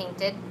of the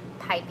painted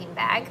piping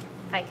bag,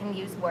 if I can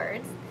use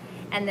words.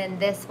 And then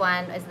this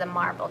one is the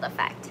marbled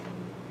effect.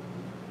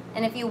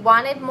 And if you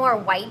wanted more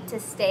white to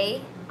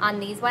stay on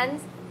these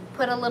ones,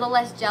 put a little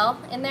less gel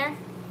in there.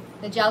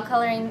 The gel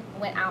coloring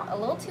went out a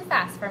little too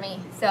fast for me,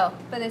 so,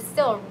 but it's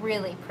still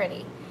really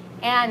pretty.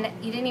 And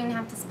you didn't even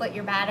have to split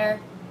your batter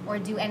or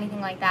do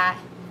anything like that.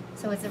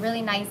 So it's a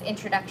really nice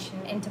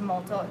introduction into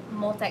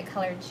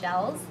multicolored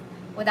gels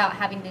without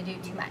having to do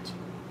too much.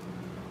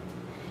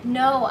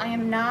 No, I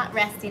am not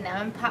resting them.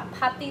 I'm gonna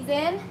pop these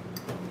in.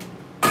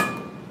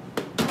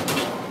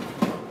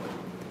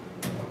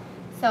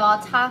 So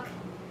I'll talk,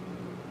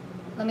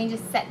 let me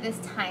just set this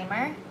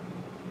timer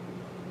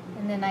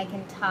and then I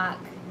can talk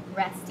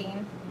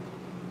resting.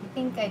 I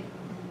think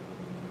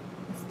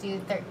let's do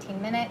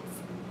 13 minutes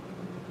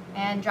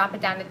and drop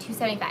it down to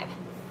 275.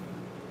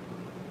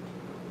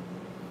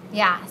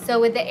 Yeah, so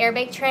with the air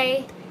bake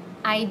tray,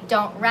 I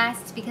don't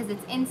rest because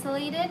it's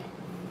insulated.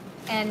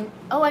 And,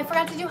 oh, I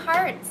forgot to do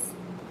hearts.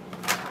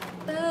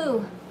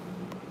 Boo.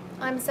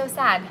 I'm so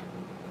sad.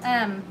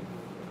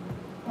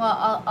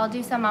 Well, I'll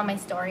do some on my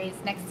stories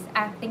next.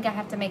 I think I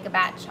have to make a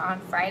batch on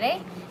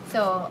Friday.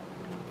 So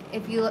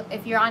if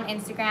you're on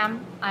Instagram,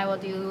 I will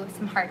do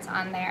some hearts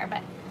on there.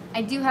 But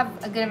I do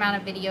have a good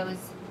amount of videos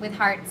with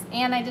hearts.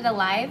 And I did a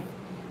live,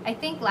 I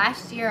think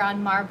last year,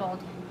 on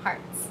marbled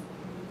hearts.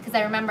 Because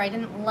I remember I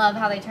didn't love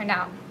how they turned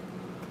out.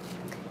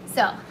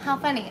 So, how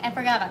funny. I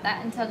forgot about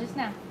that until just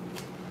now.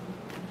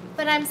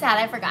 But I'm sad,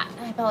 I forgot.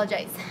 I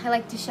apologize. I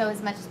like to show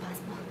as much as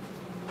possible.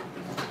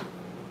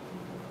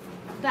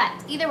 But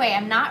either way,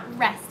 I'm not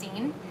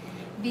resting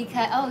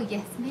because, oh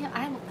yes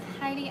ma'am,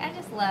 Heidi, I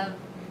just love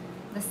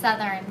the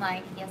southern,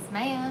 like, yes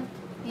ma'am,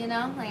 you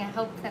know? Like, I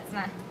hope that's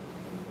not,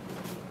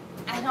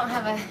 I don't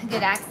have a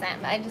good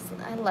accent, but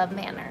I love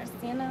manners,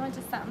 you know? It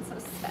just sounds so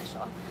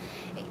special.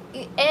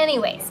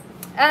 Anyways,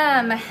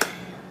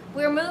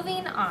 we're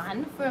moving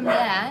on from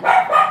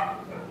that.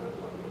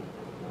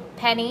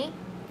 Penny.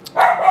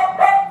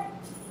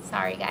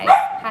 Sorry guys,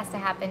 has to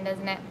happen,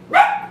 doesn't it?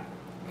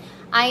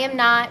 I am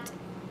not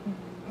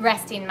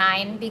resting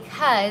mine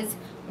because,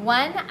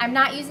 one, I'm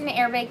not using an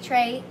air bake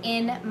tray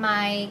in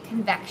my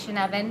convection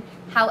oven.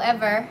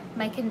 However,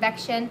 my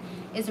convection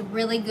is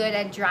really good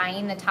at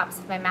drying the tops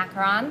of my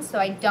macarons, so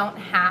I don't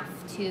have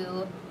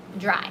to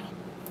dry.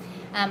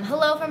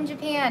 Hello from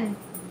Japan.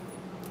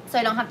 So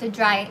I don't have to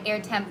dry air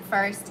temp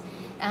first.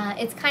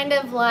 It's kind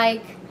of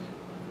like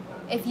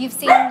if you've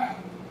seen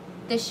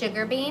the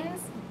sugar beans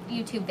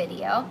YouTube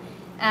video.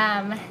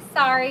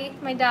 Sorry,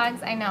 my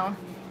dogs, I know.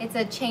 It's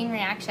a chain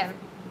reaction.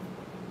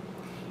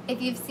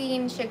 If you've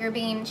seen sugar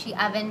bean, she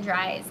oven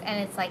dries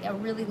and it's like a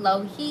really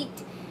low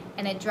heat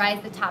and it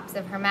dries the tops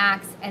of her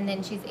macs, and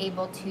then she's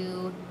able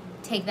to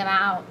take them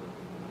out,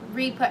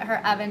 re-put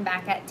her oven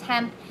back at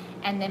temp,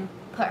 and then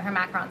put her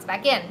macarons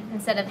back in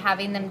instead of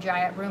having them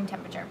dry at room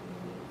temperature.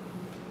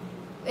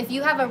 If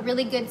you have a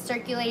really good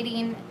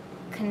circulating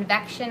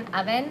convection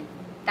oven,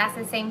 that's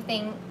the same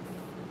thing.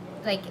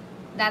 Like,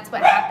 that's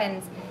what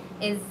happens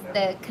is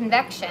the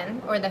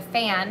convection, or the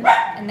fan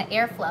and the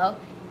airflow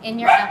in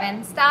your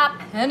oven. Stop,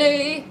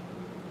 Penny.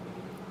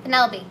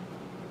 Penelope.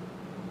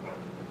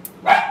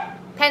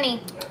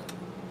 Penny.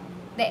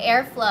 The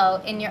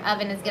airflow in your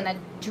oven is gonna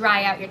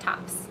dry out your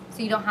tops,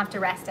 so you don't have to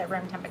rest at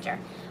room temperature,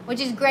 which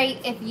is great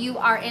if you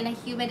are in a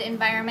humid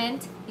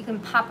environment. You can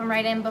pop them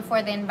right in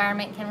before the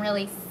environment can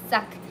really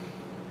suck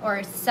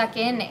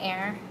in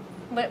air.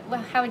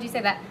 How would you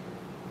say that?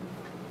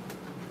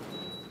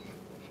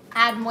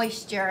 Add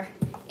moisture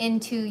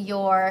into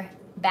your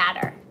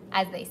batter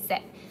as they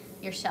sit,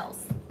 your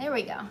shells. There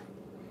we go.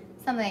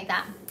 Something like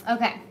that.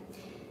 Okay.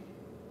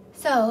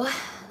 So,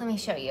 let me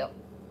show you.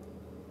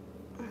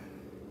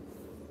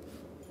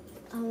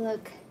 Oh,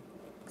 look.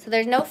 So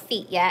there's no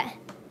feet yet,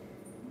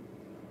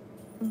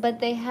 but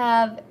they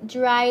have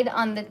dried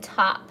on the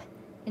top,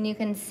 and you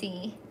can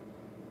see.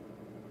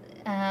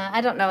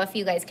 I don't know if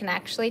you guys can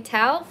actually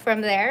tell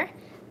from there,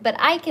 but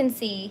I can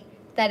see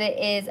that it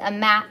is a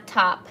matte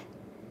top.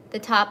 The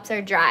tops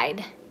are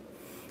dried,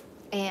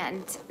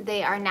 and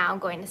they are now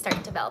going to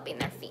start developing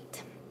their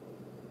feet.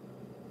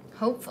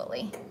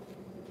 Hopefully.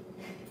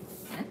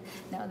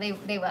 No,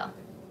 they will.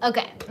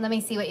 Okay, let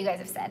me see what you guys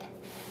have said.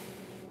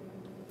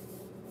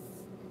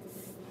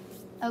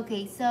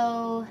 Okay,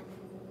 so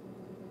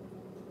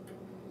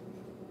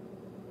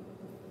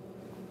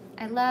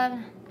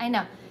I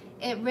know,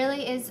 it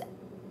really is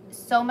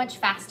so much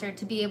faster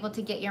to be able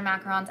to get your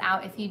macarons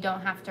out if you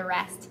don't have to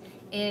rest.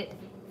 It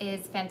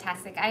is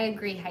fantastic. I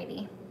agree,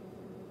 Heidi.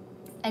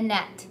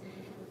 Annette.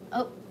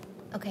 Oh,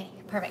 okay,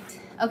 perfect.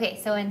 Okay,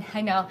 so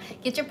I know,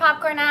 get your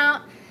popcorn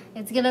out.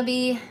 It's gonna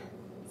be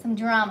some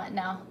drama.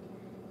 No,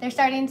 they're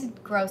starting to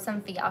grow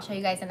some feet. I'll show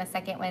you guys in a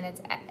second when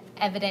it's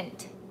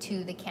evident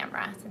to the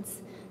camera,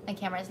 since my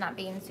camera is not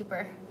being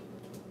super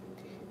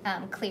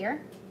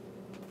clear.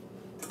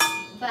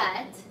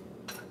 But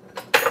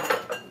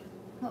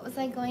what was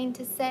I going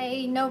to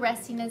say? No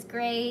resting is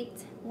great.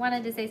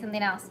 Wanted to say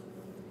something else.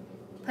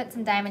 Put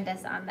some diamond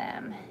dust on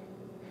them.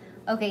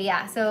 Okay,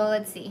 yeah, so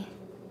let's see.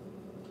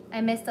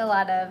 I missed a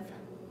lot of,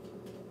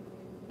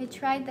 I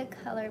tried the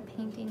color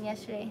painting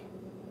yesterday.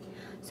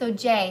 So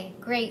Jay,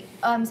 great.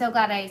 Oh, I'm so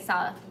glad I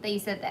saw that you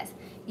said this.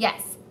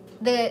 Yes,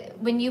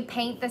 when you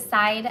paint the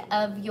side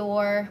of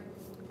your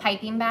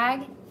piping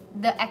bag,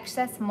 the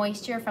excess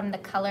moisture from the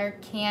color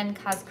can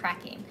cause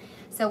cracking.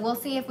 So we'll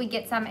see if we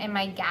get some in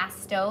my gas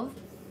stove.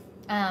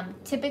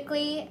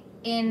 Typically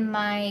in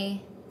my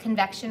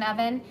convection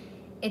oven,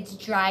 it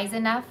dries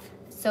enough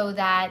so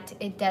that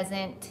it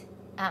doesn't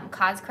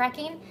cause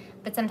cracking,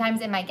 but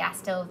sometimes in my gas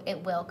stove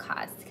it will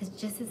cause, because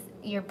just as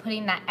you're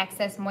putting that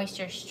excess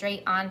moisture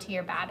straight onto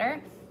your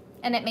batter,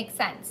 and it makes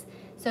sense.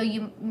 So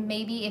you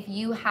maybe if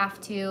you have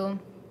to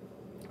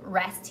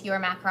rest your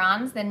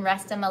macarons, then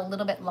rest them a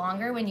little bit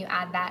longer when you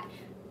add that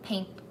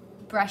paint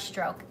brush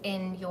stroke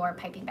in your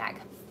piping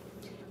bag.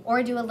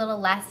 Or do a little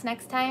less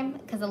next time,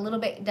 because a little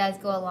bit does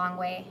go a long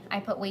way. I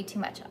put way too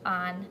much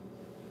on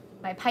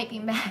my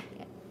piping bag,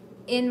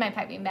 in my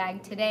piping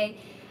bag today,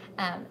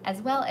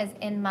 as well as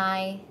in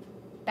my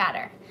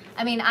batter.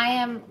 I mean,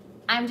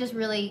 I'm just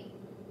really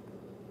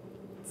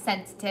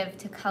sensitive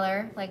to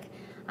color. Like,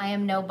 I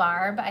am no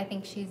Barb. I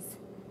think she's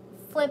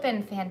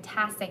flippin'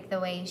 fantastic the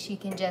way she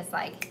can just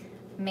like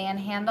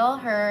manhandle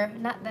her,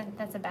 not that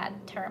that's a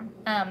bad term.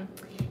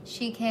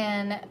 She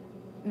can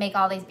make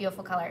all these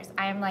beautiful colors.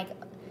 I'm like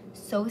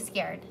so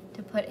scared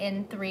to put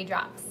in 3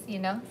 drops, you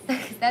know?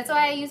 That's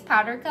why I use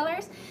powder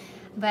colors,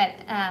 but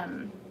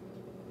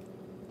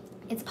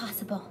it's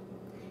possible.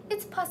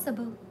 It's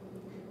possible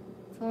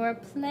for a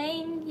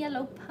plain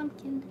yellow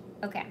pumpkin.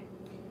 Okay.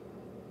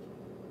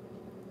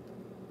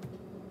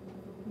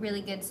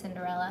 Really good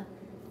Cinderella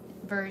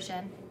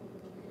version.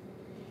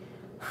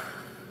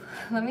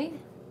 Let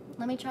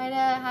me try to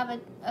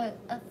have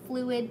a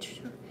fluid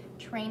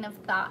train of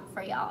thought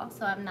for y'all,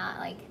 so I'm not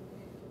like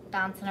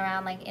bouncing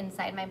around like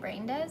inside my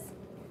brain does.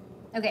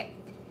 Okay,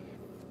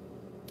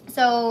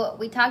 so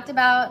we talked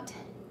about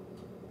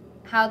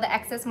how the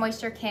excess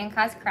moisture can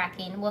cause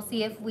cracking. We'll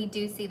see if we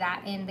do see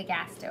that in the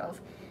gas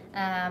stove.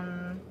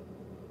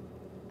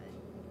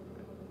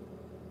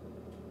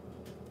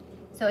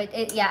 So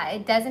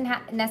it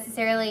doesn't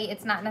necessarily,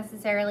 it's not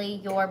necessarily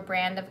your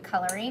brand of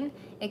coloring.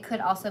 It could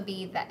also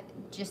be that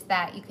just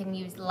that you can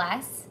use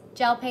less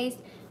gel paste,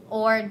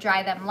 or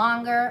dry them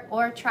longer,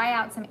 or try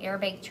out some air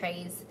bake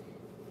trays,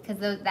 because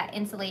that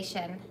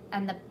insulation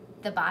and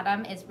the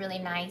bottom is really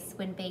nice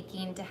when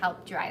baking to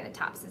help dry the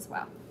tops as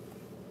well.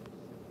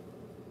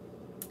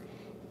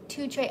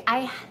 2 tray,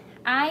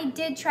 I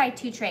did try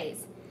 2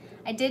 trays.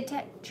 I did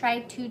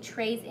try 2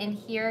 trays in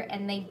here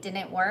and they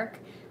didn't work.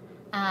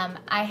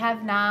 I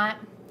have not,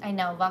 I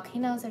know,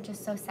 volcanoes are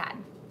just so sad.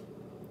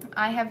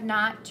 I have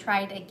not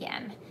tried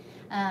again.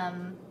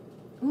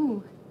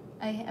 Ooh,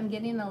 I'm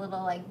getting a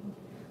little like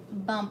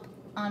bump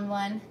on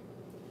one.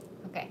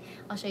 Okay,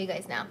 I'll show you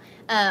guys now.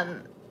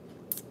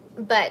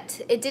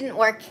 But it didn't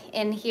work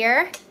in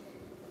here,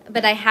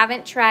 but I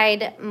haven't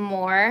tried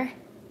more,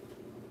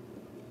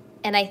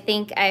 and I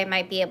think I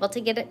might be able to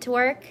get it to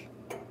work.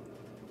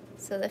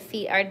 So the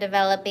feet are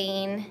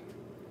developing.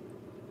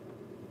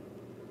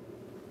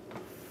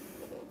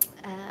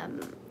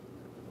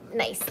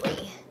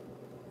 Nicely.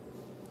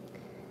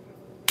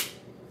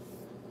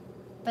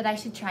 But I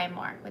should try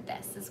more with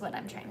this, is what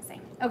I'm trying to say.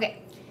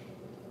 Okay.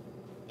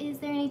 Is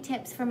there any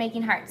tips for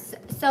making hearts?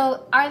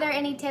 So are there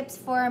any tips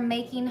for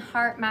making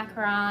heart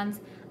macarons?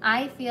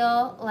 I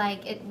feel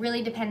like it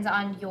really depends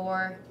on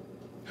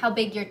how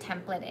big your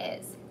template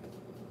is.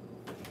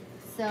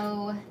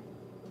 So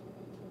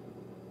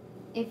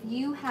if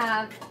you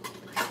have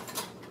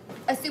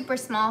a super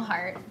small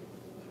heart,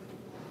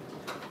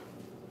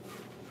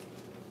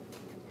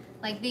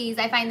 like these,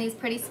 I find these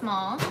pretty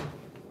small.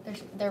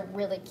 They're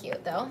really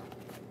cute though.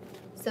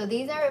 So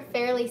these are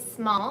fairly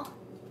small,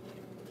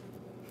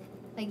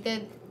 like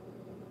the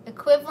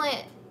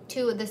equivalent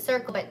to the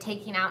circle, but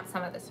taking out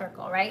some of the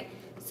circle, right?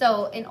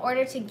 So in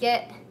order to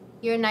get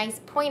your nice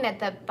point at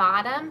the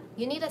bottom,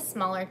 you need a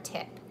smaller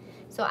tip.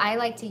 So I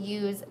like to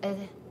use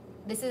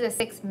this is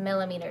a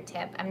 6mm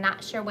tip. I'm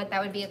not sure what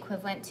that would be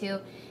equivalent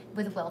to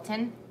with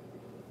Wilton,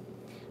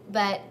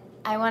 but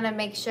I want to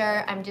make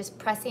sure I'm just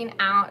pressing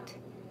out.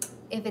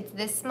 If it's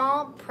this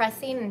small,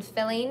 pressing and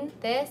filling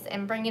this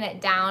and bringing it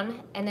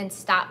down, and then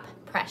stop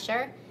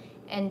pressure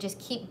and just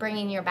keep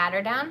bringing your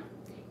batter down,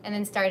 and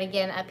then start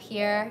again up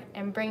here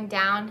and bring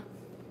down.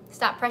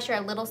 Stop pressure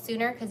a little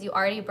sooner because you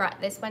already brought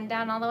this one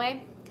down all the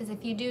way, because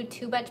if you do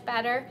too much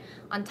batter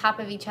on top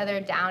of each other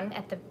down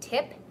at the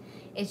tip,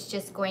 it's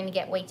just going to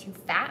get way too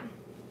fat.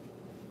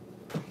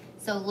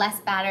 So less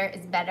batter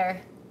is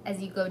better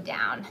as you go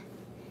down,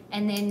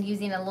 and then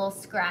using a little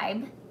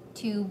scribe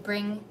to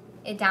bring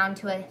it down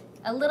to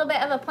a little bit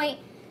of a point.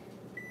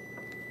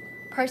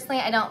 Personally,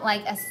 I don't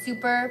like a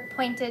super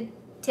pointed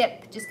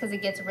tip just because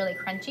it gets really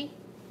crunchy.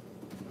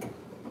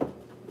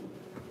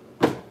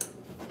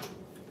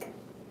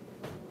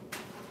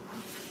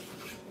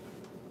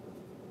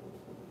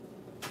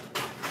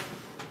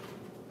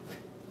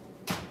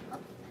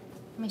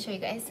 Let me show you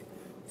guys.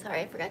 Sorry,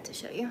 I forgot to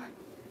show you.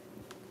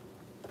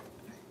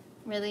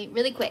 Really,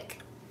 really quick.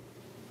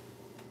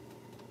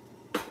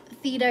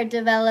 Feet are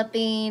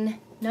developing,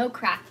 no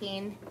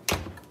cracking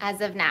as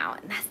of now,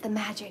 and that's the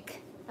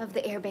magic of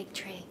the air bake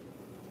tray.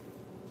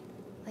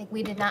 Like,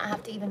 we did not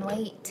have to even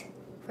wait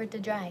for it to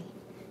dry.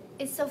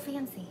 It's so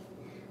fancy.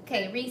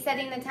 Okay,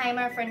 resetting the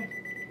timer for,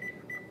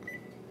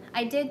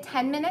 I did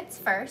 10 minutes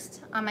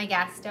first on my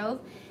gas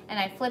stove, and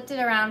I flipped it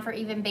around for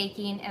even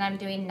baking, and I'm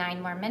doing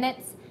 9 more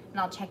minutes,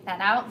 and I'll check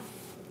that out.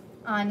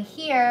 On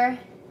here,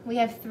 we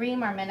have 3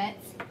 more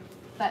minutes,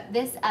 but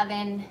this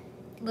oven,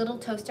 little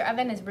toaster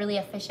oven, is really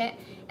efficient,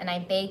 and I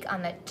bake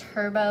on the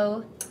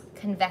turbo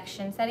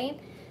convection setting,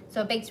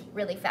 so it bakes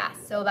really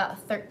fast. So about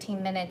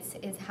 13 minutes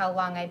is how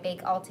long I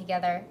bake all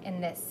together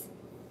in this.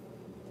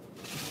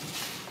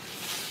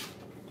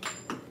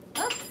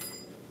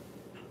 Oops,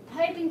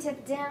 piping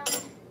tip down.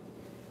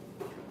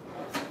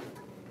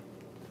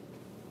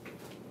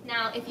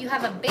 Now, if you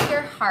have a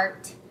bigger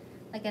heart,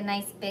 like a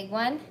nice big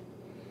one,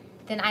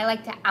 then I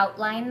like to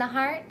outline the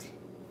heart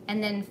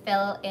and then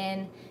fill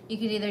in. You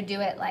could either do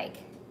it like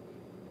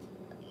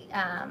you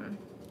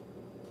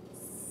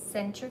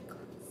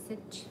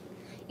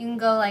can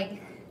go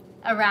like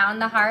around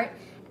the heart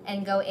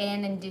and go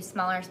in and do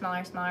smaller,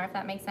 smaller, smaller, if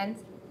that makes sense.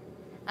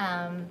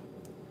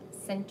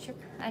 Centric,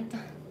 I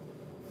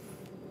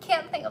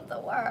can't think of the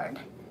word,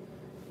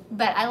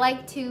 but I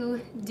like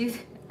to do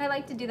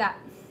that.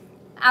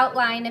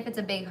 Outline if it's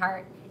a big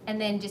heart, and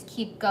then just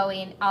keep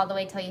going all the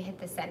way till you hit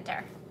the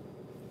center.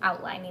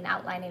 Outlining,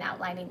 outlining,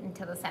 outlining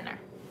until the center.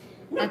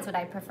 That's what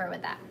I prefer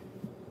with that.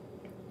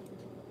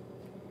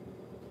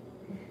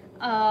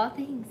 Oh,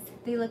 thanks.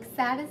 They look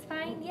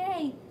satisfying,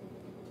 yay.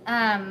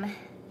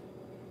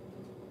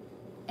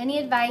 Any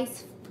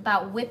advice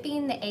about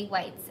whipping the egg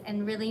whites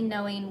and really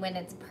knowing when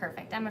it's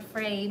perfect? I'm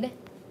afraid,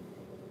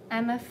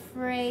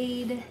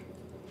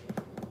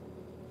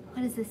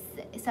 what is this?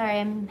 Sorry,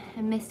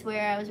 I missed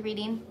where I was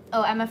reading.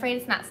 Oh, I'm afraid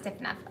it's not stiff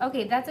enough.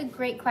 Okay, that's a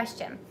great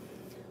question.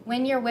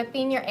 When you're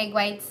whipping your egg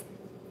whites,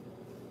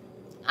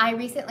 I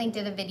recently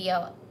did a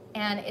video,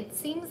 and it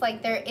seems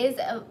like there is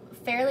a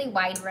fairly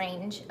wide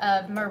range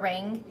of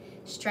meringue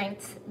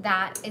strength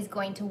that is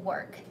going to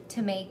work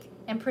to make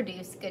and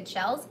produce good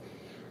shells.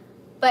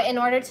 But in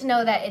order to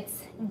know that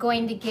it's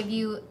going to give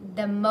you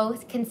the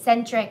most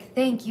concentric,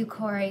 thank you,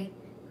 Corey,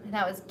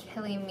 that was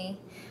killing me.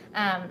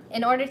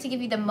 In order to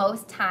give you the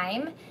most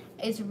time,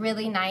 it's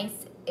really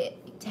nice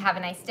to have a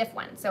nice stiff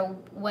one.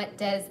 So what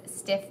does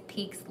stiff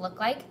peaks look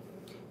like?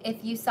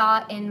 If you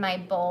saw in my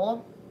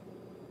bowl,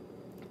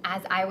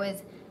 as I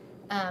was,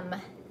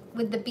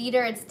 with the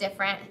beater it's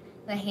different,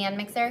 the hand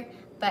mixer,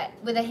 but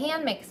with a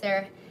hand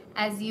mixer,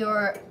 as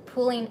you're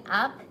pulling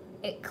up,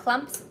 it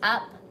clumps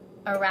up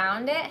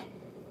around it,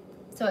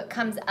 so it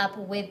comes up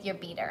with your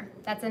beater.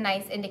 That's a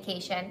nice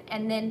indication.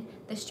 And then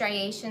the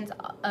striations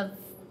of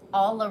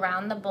all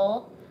around the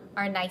bowl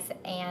are nice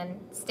and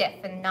stiff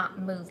and not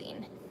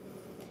moving.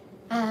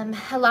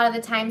 A lot of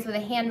the times with a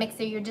hand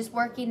mixer, you're just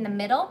working the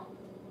middle,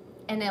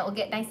 and it will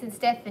get nice and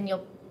stiff, and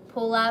you'll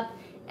pull up,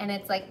 and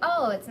it's like,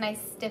 oh, it's nice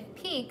stiff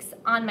peaks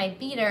on my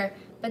beater,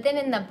 but then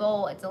in the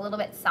bowl, it's a little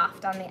bit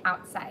soft on the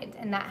outside,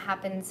 and that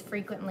happens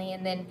frequently,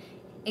 and then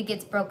it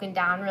gets broken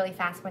down really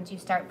fast once you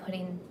start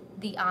putting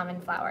the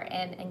almond flour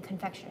in and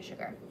confectioner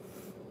sugar.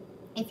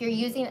 If you're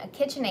using a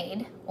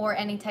KitchenAid or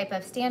any type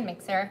of stand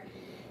mixer,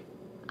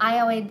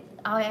 I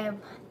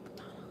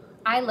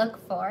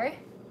look for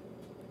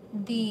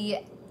the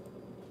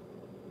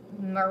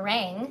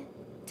meringue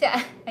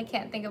I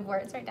can't think of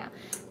words right now.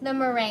 The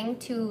meringue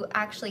to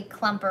actually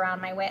clump around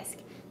my whisk.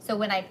 So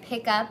when I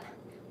pick up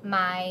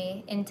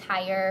my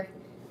entire,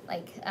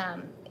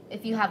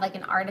 if you have like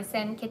an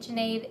artisan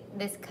KitchenAid,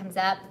 this comes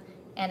up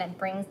and it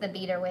brings the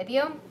beater with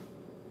you.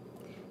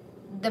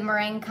 The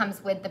meringue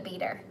comes with the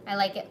beater. I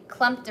like it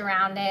clumped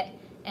around it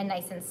and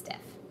nice and stiff.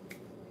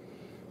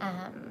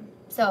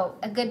 So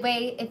a good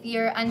way, if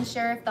you're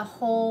unsure if the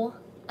whole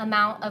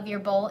amount of your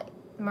bowl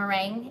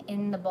meringue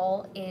in the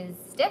bowl is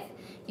stiff,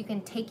 you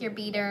can take your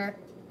beater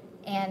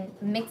and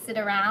mix it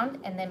around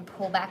and then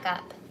pull back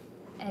up,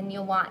 and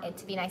you'll want it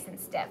to be nice and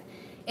stiff.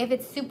 If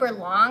it's super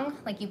long,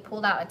 like you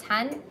pulled out a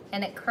ton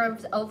and it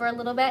curves over a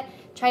little bit,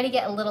 try to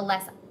get a little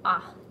less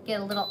off, get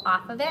a little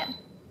off of it,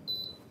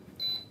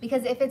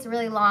 because if it's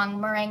really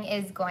long, meringue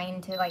is going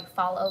to like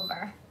fall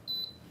over.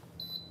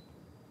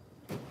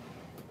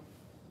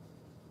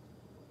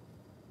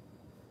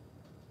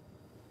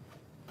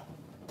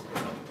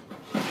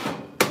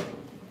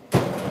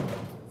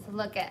 So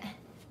look at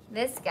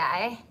this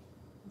guy,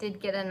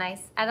 did get a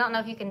nice, I don't know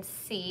if you can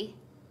see,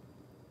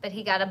 but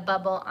he got a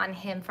bubble on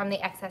him from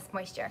the excess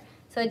moisture.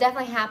 So it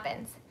definitely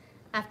happens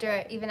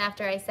even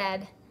after I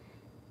said,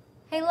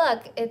 hey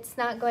look, it's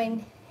not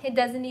going, it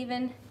doesn't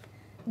even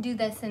do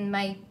this in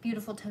my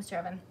beautiful toaster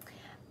oven.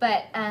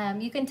 But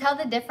you can tell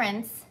the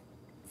difference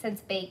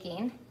since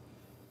baking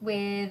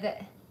with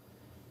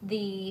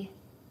the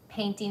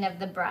painting of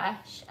the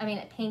brush,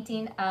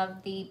 painting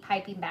of the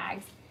piping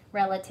bags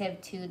relative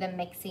to the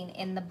mixing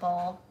in the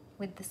bowl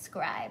with the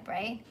scribe,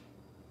 right?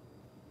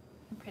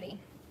 Pretty.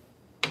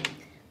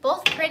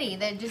 Both pretty,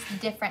 they're just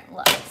different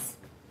looks.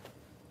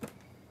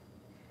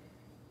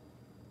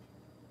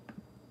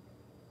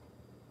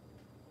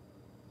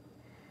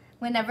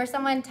 Whenever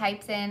someone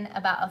types in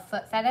about a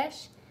foot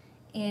fetish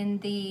in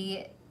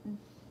the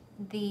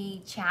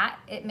chat,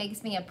 it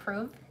makes me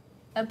approve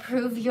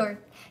your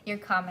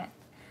comment.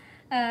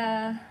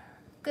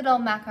 Good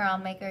old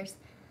macaron makers.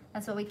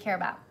 That's what we care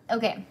about.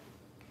 Okay,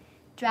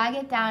 drag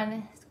it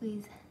down,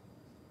 squeeze,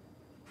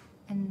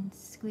 and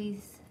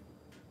squeeze,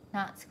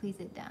 not squeeze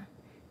it down.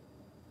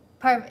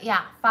 Perfect,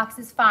 yeah,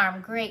 Fox's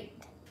Farm, great.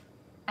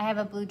 I have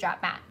a blue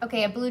drop mat.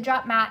 Okay, a blue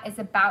drop mat is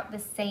about the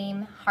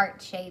same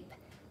heart shape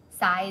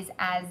size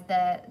as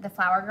the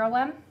Flower Girl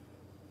one.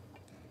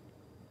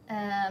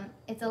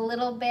 It's a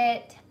little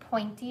bit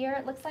pointier,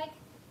 it looks like.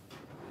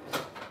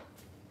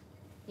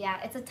 Yeah,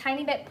 it's a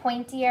tiny bit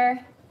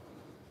pointier,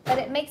 but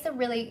it makes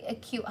a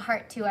cute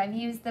heart too. I've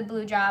used the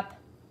blue drop.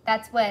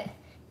 That's what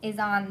is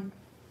on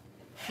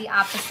the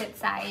opposite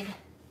side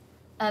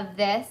of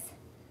this.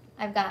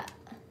 I've got,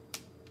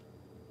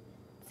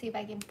 see if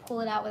I can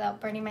pull it out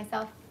without burning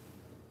myself.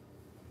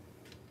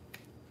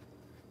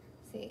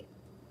 See,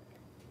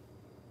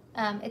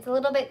 it's a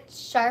little bit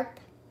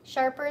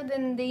sharper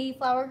than the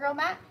Flower Girl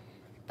mat,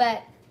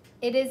 but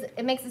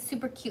it makes a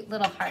super cute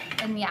little heart.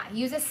 And yeah,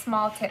 use a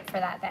small tip for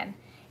that then.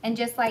 And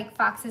just like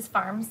Fox's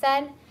Farm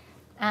said,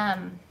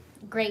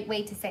 great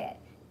way to say it.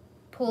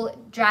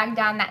 Drag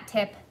down that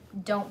tip.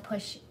 Don't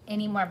push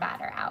any more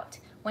batter out.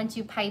 Once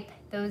you pipe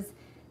those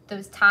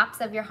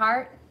tops of your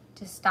heart,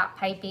 just stop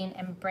piping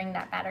and bring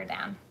that batter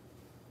down.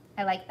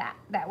 I like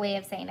that way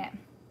of saying it.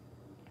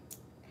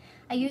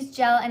 I used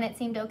gel and it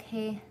seemed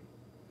okay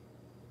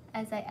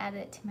as I added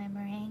it to my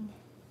meringue.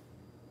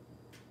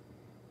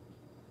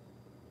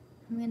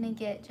 I'm gonna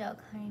get gel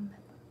coloring.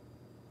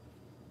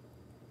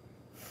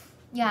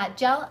 Yeah,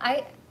 gel,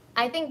 I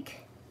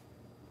think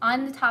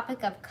on the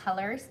topic of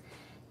colors,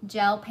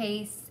 gel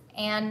paste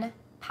and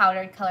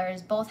powdered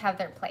colors both have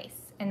their place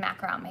in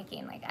macaron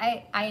making. Like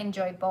I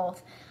enjoy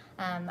both.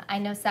 I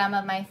know some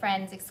of my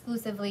friends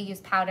exclusively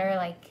use powder,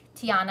 like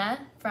Tiana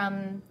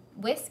from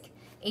Whisk,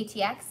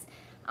 ATX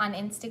on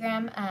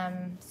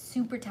Instagram.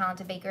 Super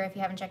talented baker if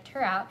you haven't checked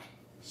her out.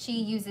 She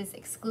uses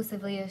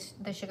exclusively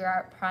the Sugar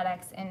Art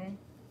products and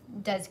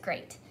does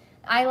great.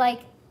 I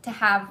like to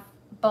have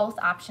both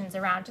options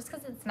around just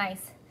because it's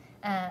nice.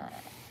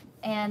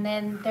 And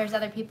then there's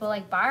other people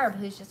like Barb,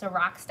 who's just a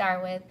rock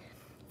star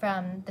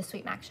from the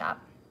Sweet Mac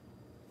Shop,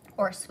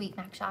 or Sweet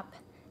Mac Shop,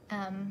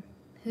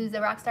 who's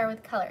a rock star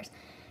with colors,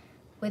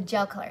 with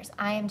gel colors.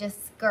 I am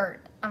just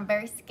scared. I'm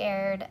very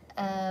scared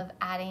of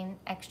adding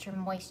extra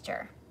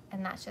moisture,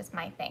 and that's just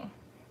my thing.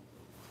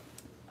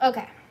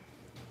 Okay.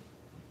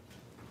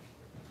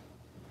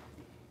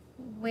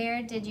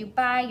 Where did you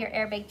buy your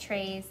air bake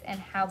trays and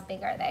how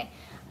big are they?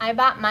 I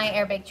bought my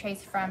air bake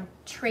trays from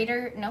not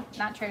Trader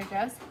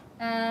Joe's,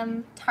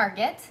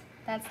 Target,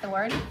 that's the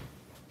word.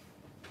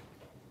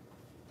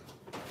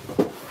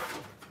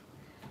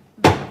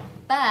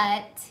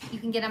 But you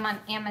can get them on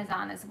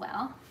Amazon as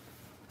well.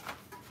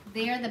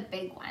 They are the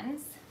big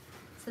ones.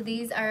 So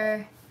these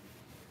are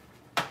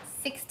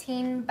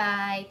 16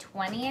 by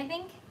 20, I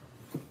think.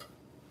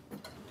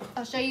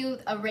 I'll show you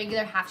a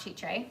regular half sheet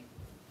tray.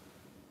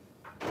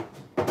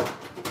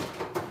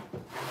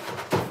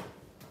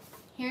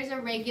 Here's a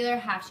regular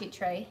half sheet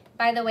tray.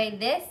 By the way,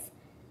 this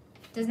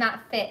does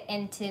not fit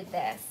into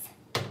this.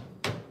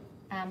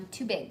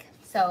 Too big.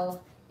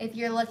 So if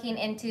you're looking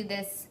into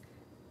this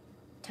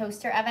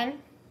toaster oven,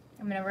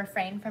 I'm gonna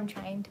refrain from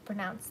trying to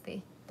pronounce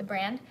the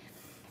brand.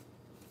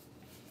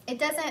 It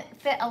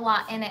doesn't fit a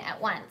lot in it at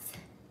once.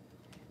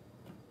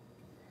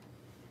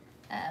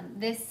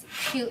 This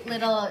cute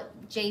little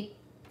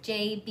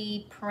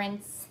JB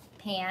Prince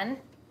pan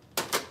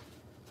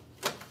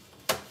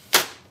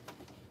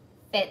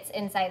fits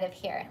inside of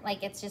here.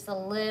 Like, it's just a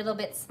little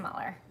bit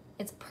smaller.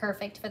 It's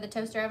perfect for the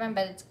toaster oven,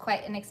 but it's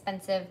quite an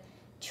expensive,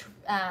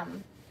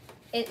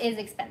 it is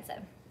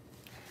expensive.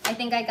 I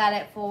think I got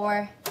it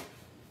for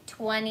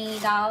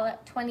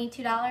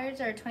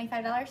 $22 or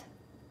 $25.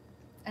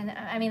 And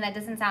I mean, that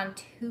doesn't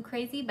sound too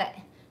crazy, but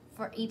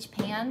for each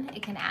pan,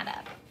 it can add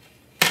up.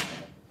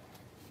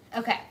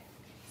 Okay,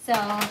 so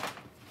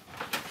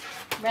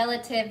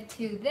relative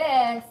to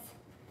this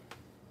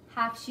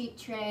half sheet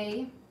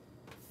tray,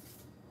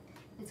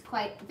 it's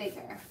quite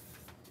bigger.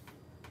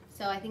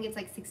 So I think it's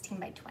like 16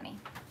 by 20.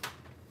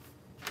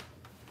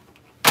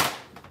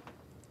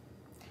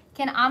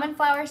 Can almond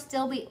flour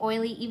still be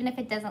oily even if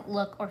it doesn't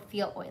look or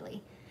feel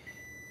oily?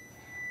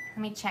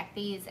 Let me check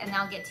these and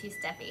I'll get to you,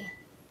 Steffi.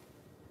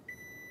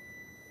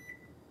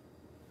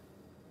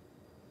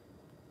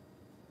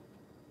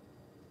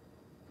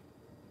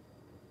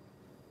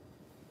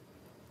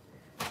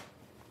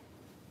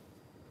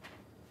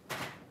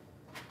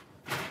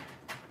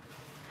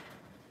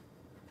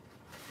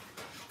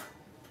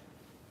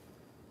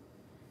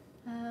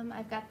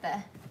 I've got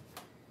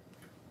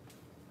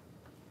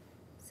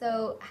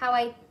so how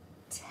I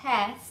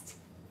test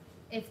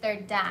if they're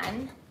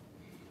done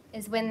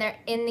is when they're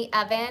in the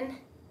oven,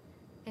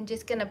 I'm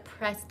just gonna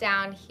press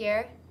down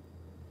here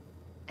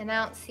and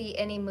I don't see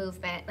any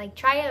movement. Like,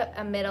 try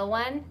a middle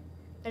one.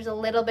 There's a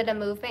little bit of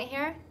movement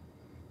here.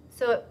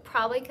 So it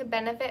probably could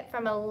benefit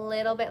from a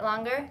little bit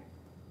longer,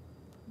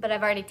 but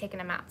I've already taken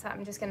them out. So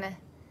I'm just gonna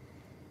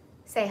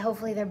say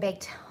hopefully they're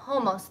baked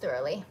almost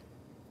thoroughly.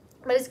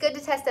 But it's good to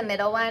test a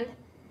middle one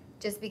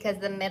just because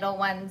the middle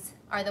ones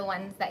are the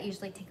ones that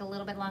usually take a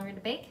little bit longer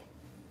to bake.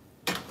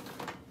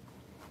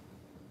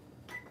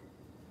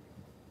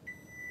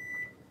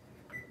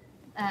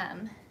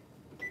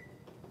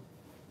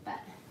 But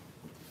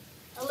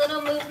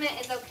movement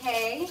is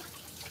okay.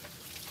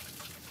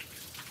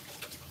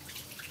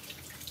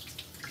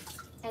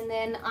 And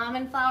then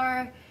almond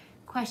flour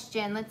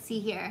question. Let's see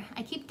here.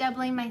 I keep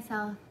doubling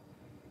myself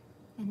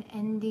and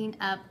ending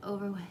up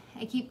over.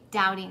 I keep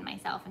doubting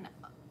myself and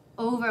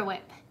over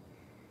whip.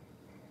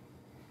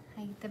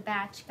 The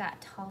batch got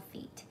tall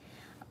feet.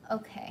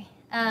 Okay,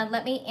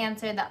 let me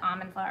answer the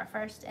almond flour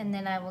first, and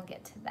then I will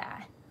get to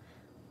that.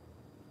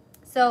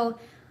 So,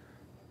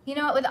 you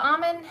know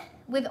what,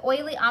 with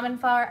oily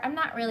almond flour, I'm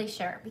not really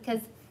sure,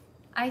 because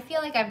I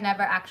feel like I've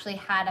never actually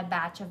had a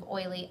batch of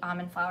oily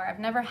almond flour. I've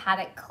never had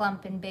it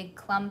clump in big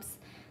clumps,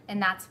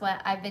 and that's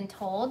what I've been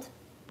told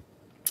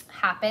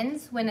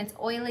happens when it's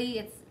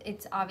oily.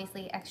 It's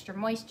obviously extra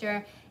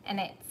moisture and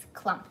it's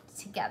clumped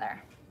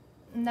together.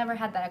 Never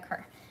had that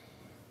occur.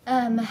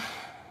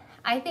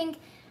 I think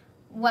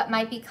what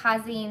might be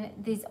causing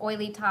these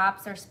oily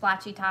tops or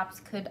splotchy tops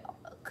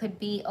could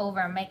be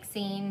over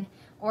mixing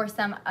or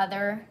some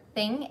other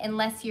thing,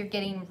 unless you're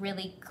getting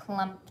really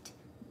clumped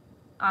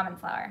almond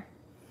flour.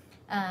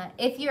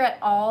 If you're at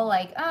all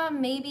like, oh,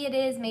 maybe it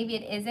is, maybe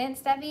it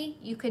isn't, Steffi,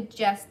 you could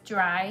just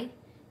dry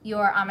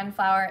your almond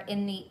flour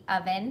in the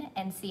oven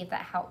and see if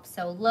that helps.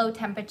 So low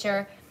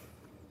temperature,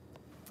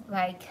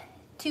 like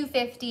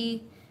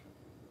 250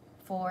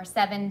 for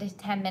 7 to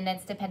 10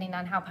 minutes, depending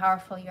on how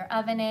powerful your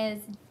oven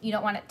is. You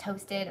don't want it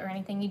toasted or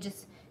anything. You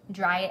just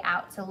dry it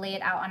out. So lay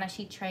it out on a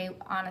sheet tray,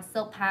 on a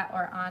silk pat,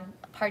 or on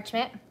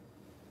parchment.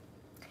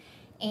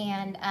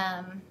 And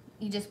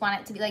you just want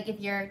it to be like,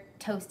 if you're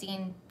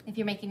toasting, if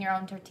you're making your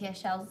own tortilla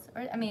shells,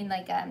 or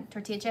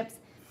tortilla chips,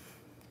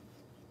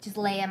 just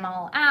lay them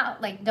all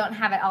out, like don't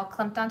have it all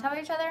clumped on top of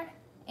each other,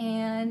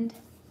 and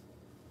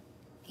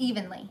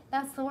evenly.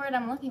 That's the word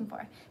I'm looking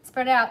for.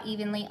 Spread it out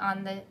evenly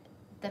on the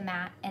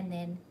mat, and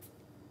then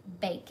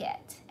bake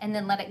it, and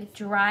then let it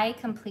dry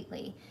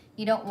completely.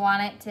 You don't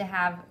want it to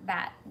have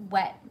that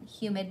wet,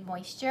 humid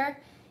moisture,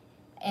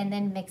 and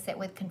then mix it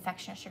with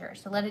confectioner sugar.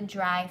 So let it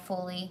dry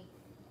fully,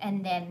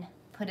 and then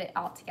put it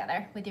all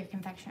together with your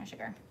confectioner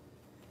sugar.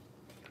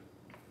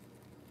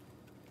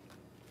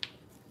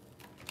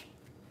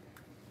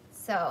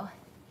 So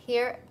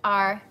here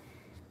are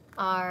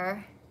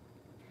our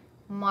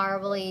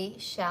marbly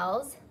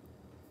shells.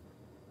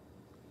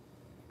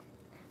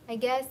 I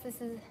guess this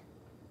is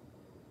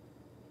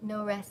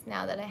no rest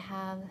now that I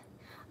have.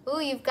 Ooh,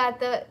 you've got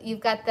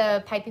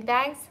the piping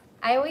bags.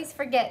 I always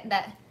forget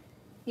that.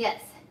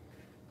 Yes,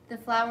 the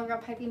Flower Girl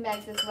piping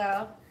bags as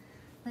well.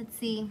 Let's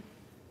see.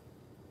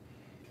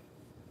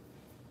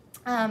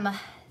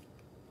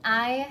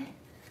 I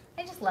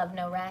just love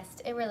no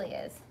rest. It really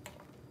is.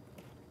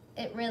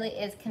 It really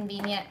is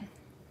convenient.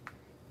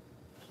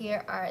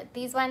 Here are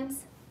these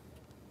ones.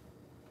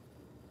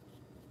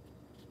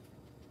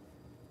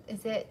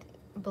 Is it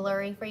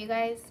blurry for you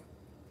guys?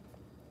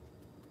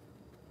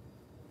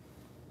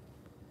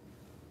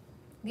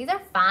 These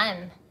are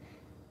fun,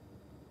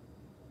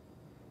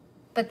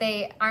 but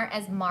they aren't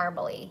as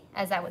marbly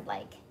as I would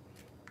like.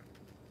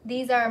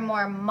 These are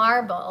more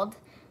marbled,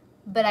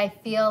 but I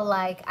feel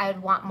like I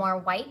would want more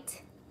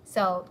white,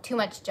 so too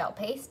much gel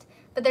paste.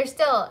 But they're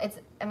still, it's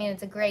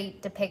a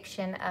great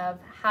depiction of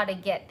how to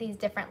get these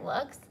different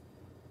looks.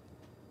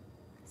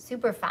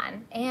 Super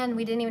fun, and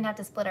we didn't even have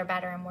to split our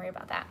batter and worry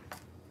about that.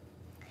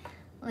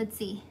 Let's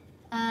see.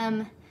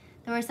 There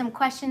were some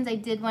questions I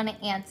did want to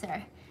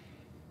answer.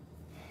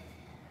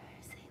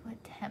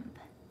 What temp?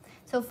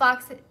 So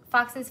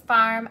Fox's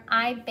Farm,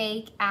 I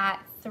bake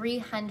at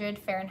 300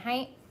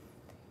 Fahrenheit.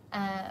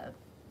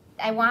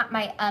 I want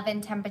my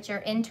oven temperature,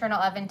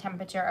 internal oven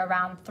temperature,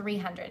 around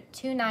 300,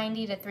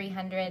 290 to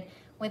 300.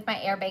 With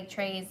my air bake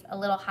trays, a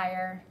little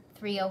higher,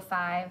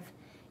 305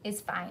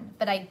 is fine.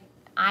 But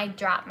I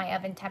drop my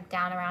oven temp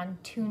down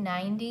around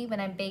 290 when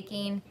I'm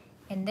baking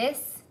in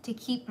this, to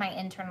keep my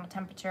internal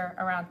temperature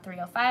around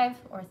 305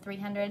 or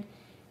 300.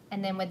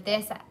 And then with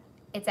this,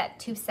 it's at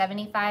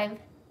 275,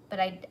 but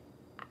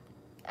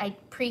I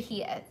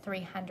preheat at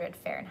 300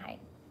 Fahrenheit.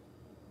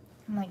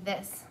 I'm like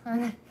this.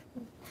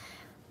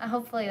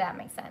 Hopefully that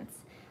makes sense.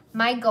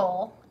 My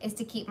goal is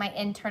to keep my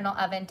internal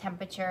oven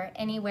temperature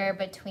anywhere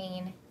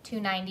between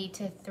 290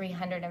 to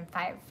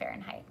 305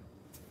 Fahrenheit.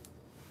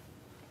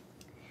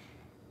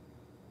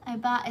 I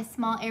bought a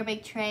small air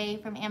bake tray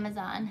from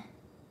Amazon.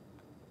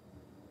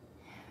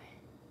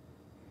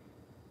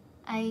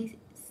 I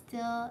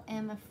still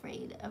am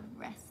afraid of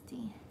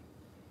resty.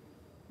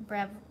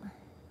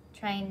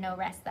 Trying no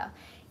rest though.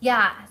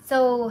 Yeah,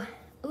 so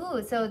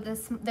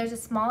there's a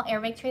small air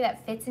bake tray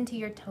that fits into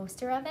your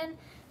toaster oven.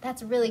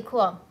 That's really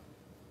cool.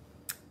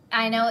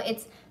 I know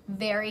it's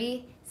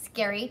very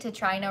scary to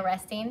try no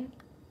resting.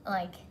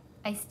 Like,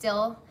 I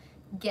still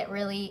get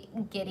really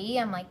giddy.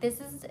 I'm like, is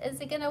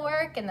it gonna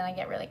work? And then I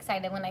get really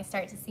excited when I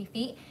start to see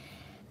feet.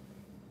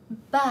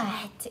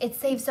 But it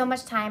saves so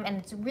much time, and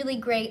it's really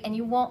great, and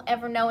you won't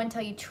ever know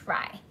until you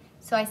try.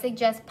 So I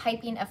suggest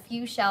piping a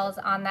few shells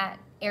on that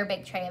air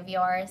bake tray of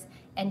yours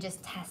and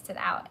just test it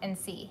out and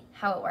see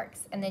how it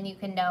works. And then you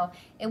can know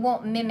it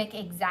won't mimic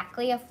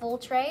exactly a full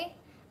tray,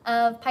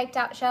 of piped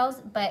out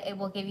shells, but it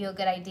will give you a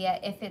good idea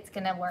if it's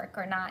gonna work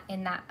or not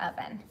in that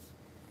oven.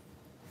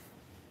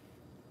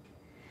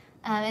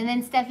 And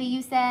then Steffi,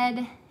 you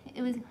said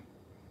it was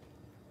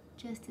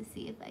just to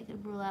see if I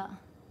could rule out.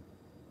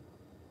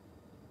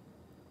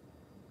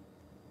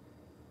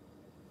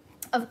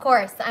 Of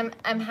course,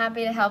 I'm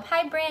happy to help.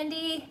 Hi,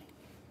 Brandy.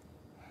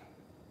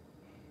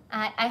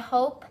 I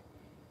hope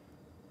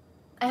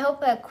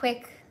a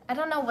quick, I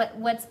don't know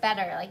what's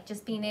better, like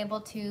just being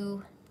able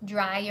to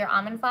dry your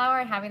almond flour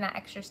and having that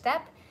extra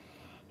step.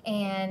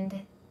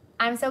 And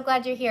I'm so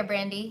glad you're here,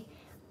 Brandy.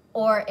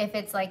 Or if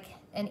it's like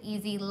an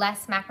easy,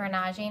 less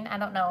macaronaging, I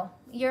don't know.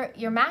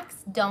 Your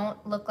macs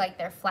don't look like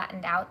they're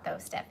flattened out though,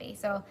 Steffi.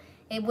 So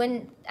I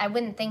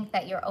wouldn't think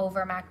that you're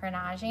over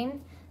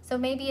macaronaging. So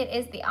maybe it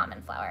is the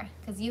almond flour,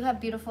 because you have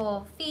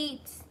beautiful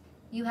feet.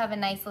 You have a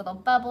nice little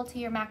bubble to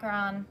your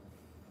macaron.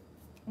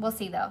 We'll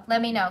see though.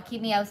 Let me know.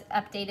 Keep me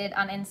updated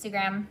on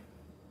Instagram.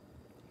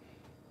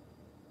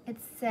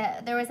 It's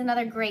there was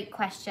another great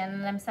question,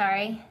 and I'm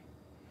sorry.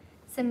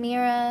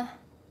 Samira,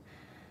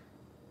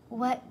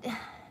 what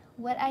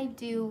I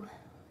do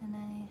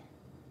when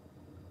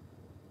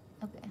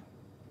okay.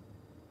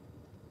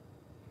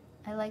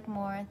 I like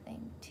more,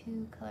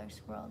 two color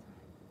swirled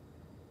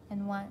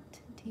and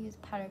want to use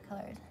powder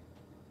colors.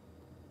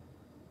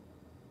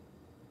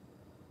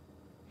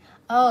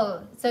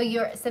 Oh, so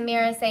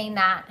Samira saying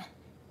that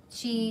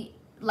she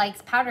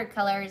likes powdered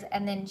colors,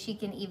 and then she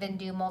can even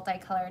do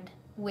multicolored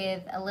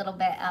with a little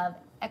bit of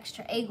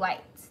extra egg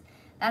whites.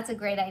 That's a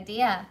great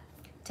idea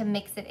to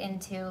mix it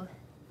into,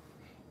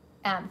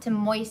 to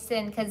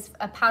moisten, because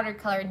a powdered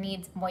color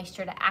needs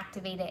moisture to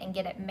activate it and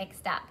get it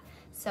mixed up.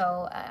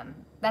 So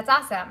that's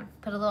awesome.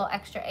 Put a little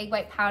extra egg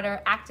white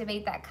powder,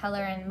 activate that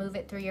color, and move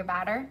it through your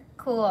batter.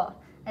 Cool.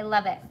 I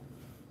love it.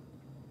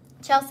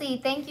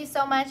 Chelsea, thank you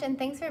so much, and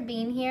thanks for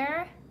being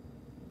here.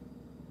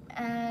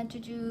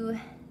 Juju.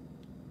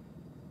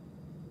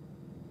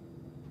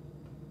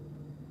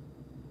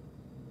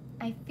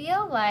 I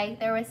feel like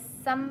there was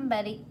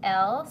somebody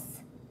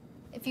else.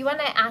 If you want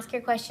to ask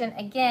your question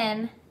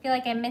again, I feel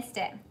like I missed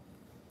it.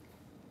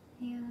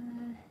 Yeah.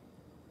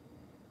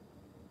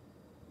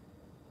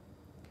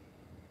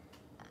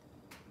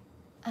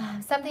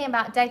 Something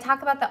about, did I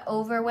talk about the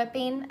over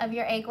whipping of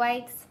your egg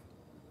whites?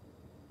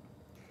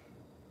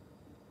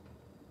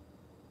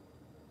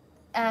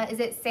 Is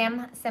it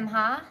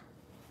Simha?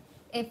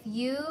 If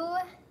you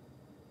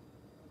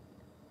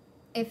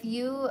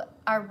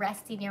are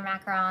resting your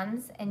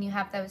macarons and you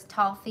have those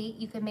tall feet,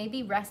 you could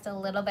maybe rest a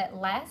little bit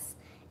less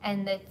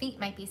and the feet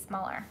might be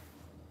smaller.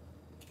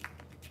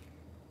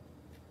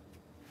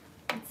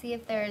 Let's see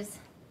if there's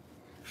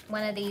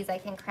one of these I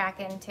can crack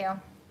into.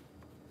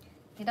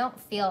 They don't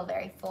feel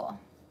very full.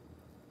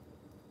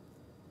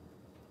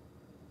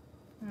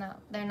 No,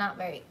 they're not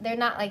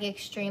like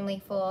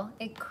extremely full.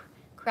 It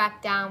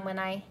cracked down when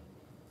I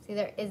see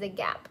there is a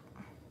gap.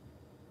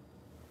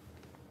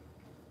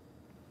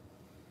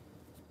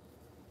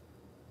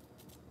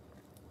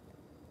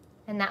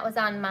 And that was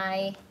on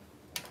my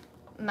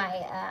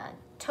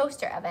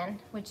toaster oven,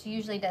 which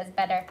usually does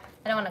better.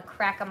 I don't want to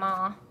crack them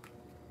all.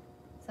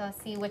 So I'll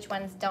see which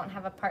ones don't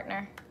have a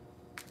partner.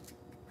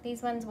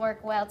 These ones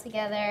work well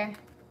together.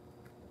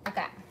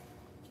 Okay.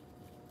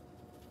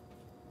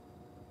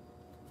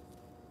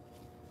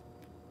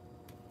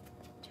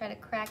 Try to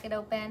crack it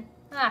open.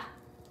 Ah,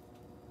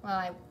 well,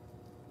 I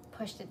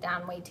pushed it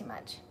down way too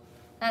much.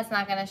 That's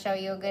not gonna show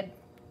you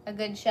a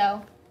good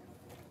show.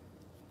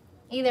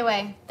 Either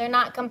way, they're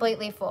not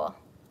completely full.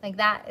 Like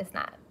that is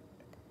not.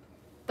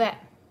 But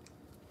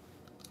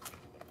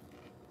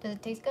does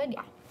it taste good?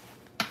 Yeah.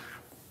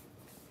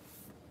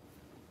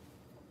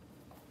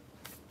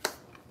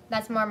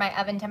 That's more my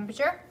oven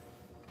temperature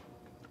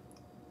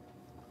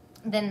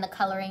than the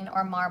coloring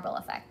or marble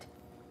effect.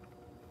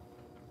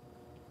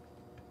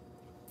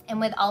 And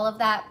with all of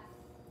that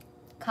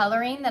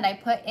coloring that I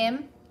put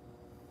in,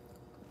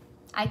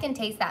 I can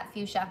taste that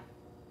fuchsia.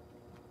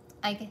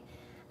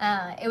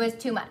 It was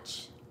too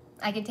much.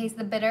 I can taste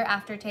the bitter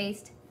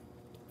aftertaste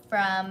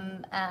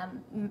from,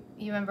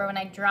 you remember when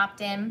I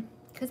dropped in,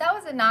 because that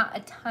was not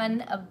a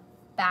ton of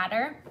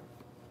batter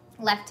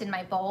left in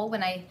my bowl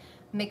when I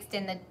mixed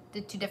in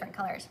the two different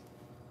colors.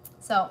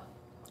 So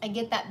I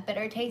get that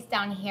bitter taste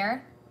down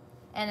here,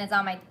 and it's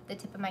on the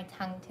tip of my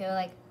tongue too,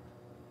 like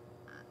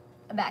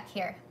back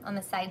here on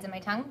the sides of my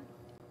tongue.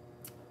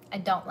 I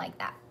don't like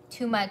that.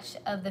 Too much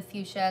of the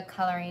fuchsia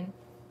coloring.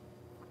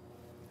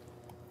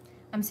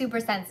 I'm super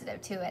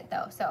sensitive to it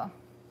though, so.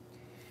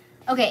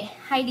 Okay,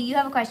 Heidi, you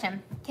have a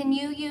question. Can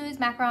you use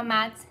macaron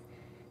mats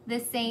the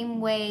same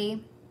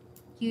way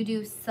you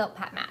do silk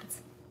pat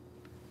mats?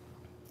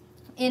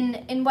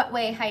 In what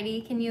way,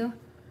 Heidi? Can you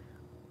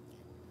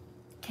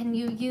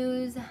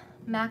use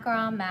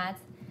macaron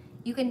mats?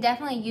 You can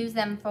definitely use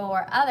them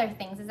for other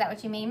things. Is that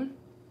what you mean?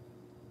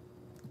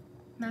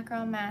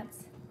 Macaron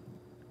mats.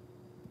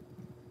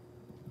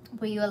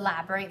 Will you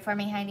elaborate for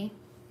me, Heidi?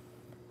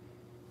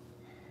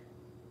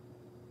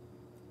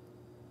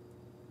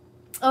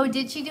 Oh,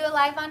 did she do a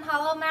live on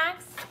Hollow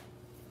Max?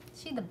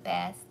 She the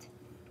best.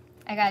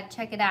 I gotta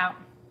check it out.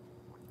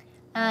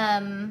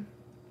 I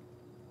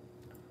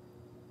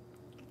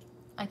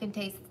can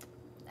taste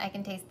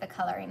the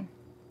coloring.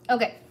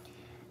 Okay.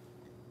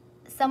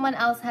 Someone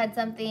else had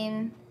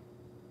something.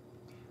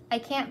 I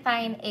can't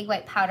find egg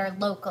white powder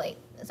locally.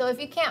 So if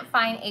you can't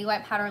find egg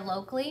white powder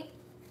locally,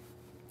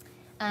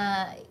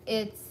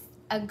 it's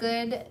a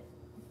good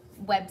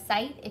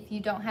website if you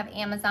don't have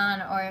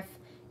Amazon, or if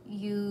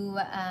you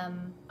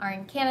are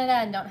in Canada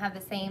and don't have the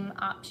same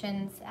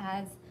options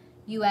as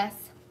US.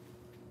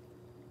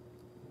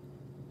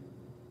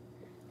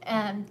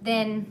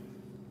 Then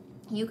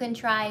you can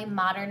try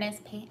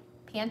Modernist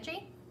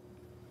Pantry,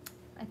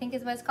 I think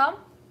is what it's called.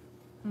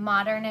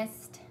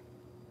 Modernist.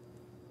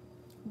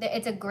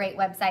 It's a great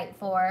website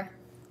for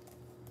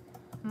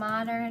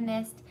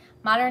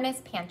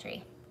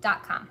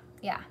modernistpantry.com.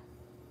 Yeah,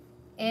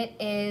 it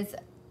is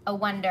a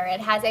wonder.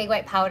 It has egg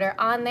white powder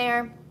on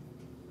there,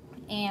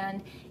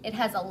 and it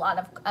has a lot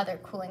of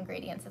other cool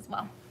ingredients as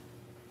well.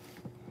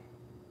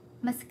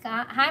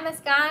 Muscan, hi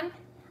Muscan,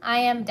 I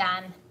am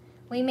done.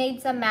 We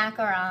made some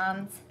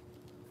macarons.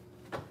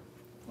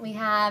 We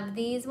have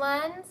these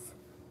ones,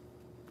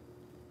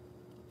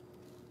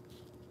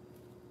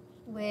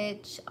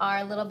 which are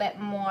a little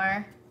bit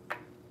more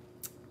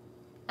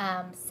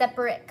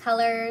separate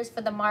colors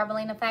for the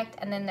marbling effect,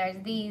 and then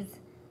there's these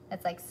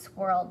that's like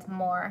swirled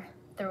more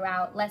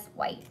throughout, less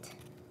white.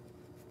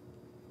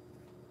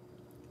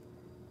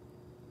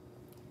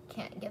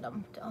 Can't get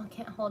them,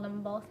 can't hold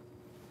them both.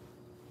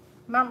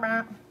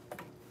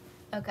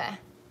 Okay.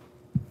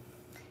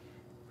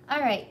 All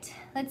right,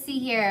 let's see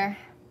here.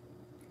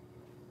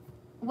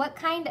 What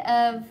kind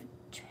of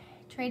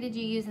tray did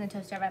you use in the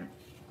toaster oven?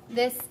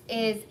 This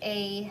is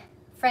a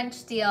French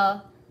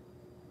steel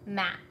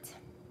mat.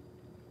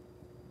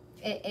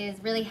 It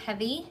is really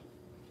heavy,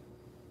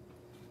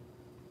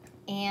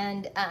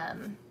 and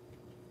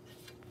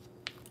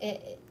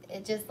it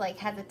just like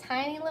has a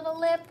tiny little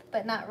lip,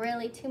 but not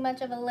really too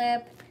much of a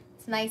lip.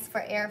 It's nice for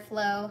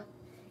airflow,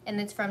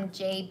 and it's from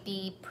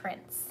JB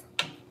Prints.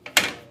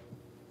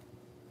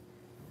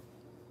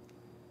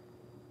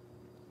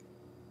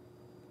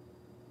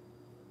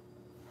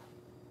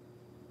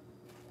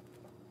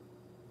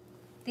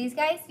 These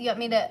guys, you want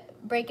me to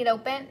break it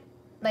open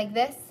like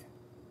this?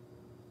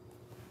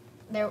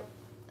 There,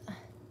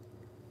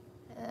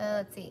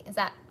 let's see, is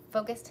that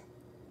focused?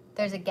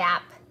 There's a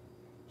gap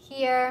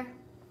here,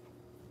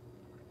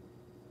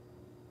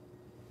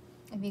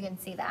 if you can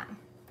see that.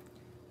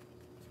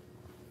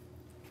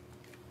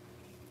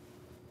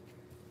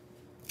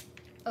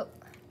 Oh,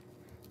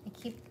 I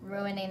keep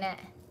ruining it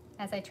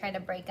as I try to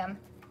break them.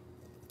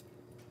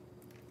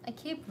 I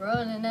keep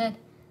ruining it.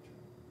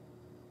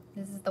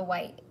 This is the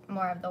white,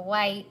 more of the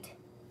white.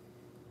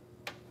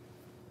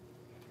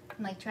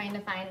 I'm like trying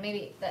to find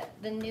maybe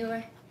the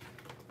newer.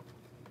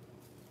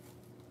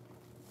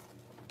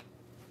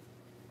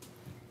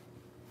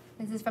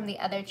 This is from the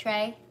other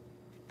tray.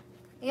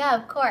 Yeah,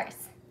 of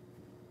course.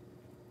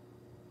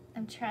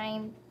 I'm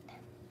trying.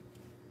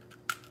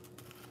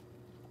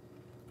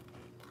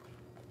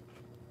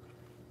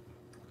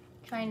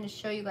 Trying to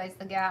show you guys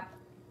the gap.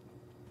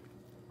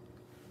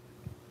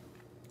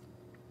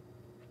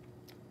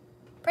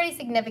 Pretty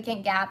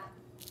significant gap,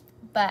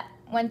 but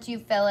once you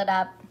fill it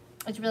up,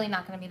 it's really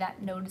not going to be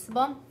that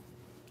noticeable.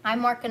 I'm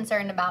more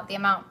concerned about the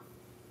amount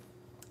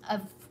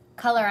of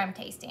color I'm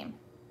tasting.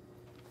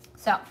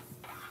 So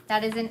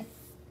that isn't,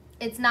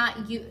 it's not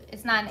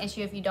an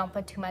issue if you don't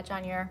put too much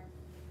on your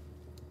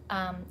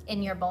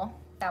in your bowl.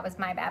 That was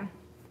my bad.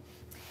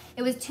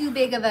 It was too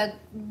big of a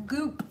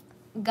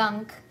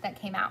gunk that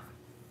came out.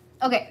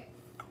 Okay.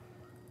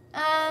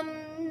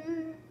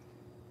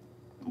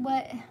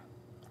 What?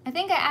 I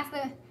think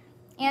I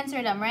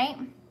answered them, right?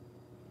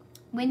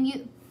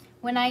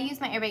 When I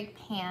use my air baked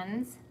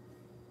pans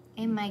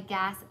in my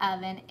gas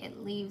oven,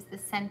 it leaves the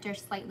center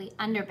slightly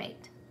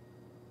underbaked.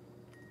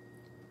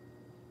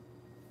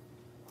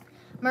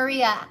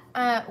 Maria,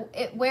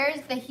 where's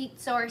the heat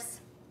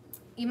source?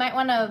 You might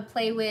want to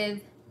play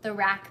with the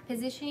rack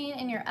positioning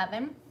in your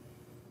oven.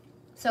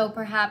 So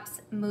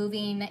perhaps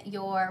moving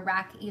your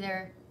rack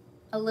either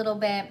a little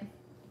bit,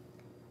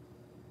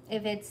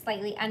 if it's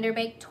slightly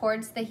underbaked,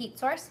 towards the heat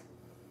source.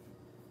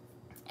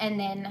 And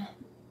then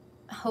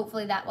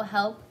hopefully that will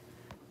help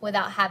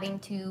without having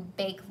to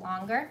bake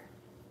longer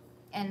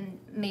and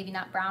maybe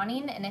not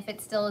browning. And if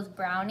it still is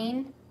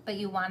browning, but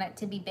you want it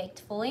to be baked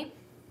fully,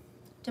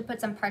 to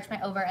put some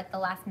parchment over at the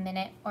last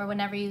minute, or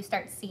whenever you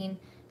start seeing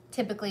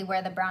typically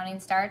where the browning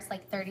starts,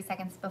 like 30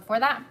 seconds before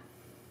that.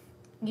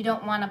 You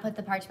don't want to put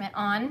the parchment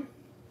on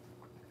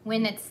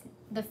when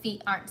the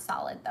feet aren't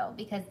solid though,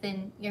 because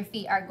then your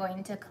feet are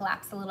going to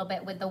collapse a little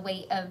bit with the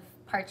weight of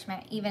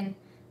parchment. Even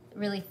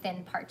really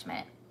thin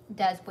parchment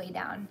does weigh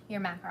down your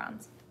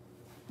macarons.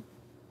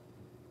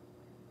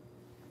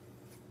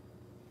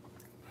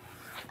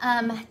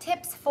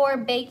 Tips for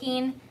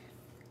baking.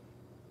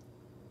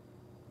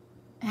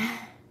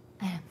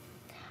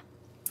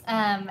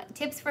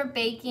 Tips for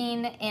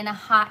baking in a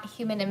hot,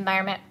 humid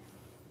environment.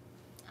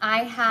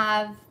 I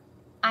have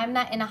I'm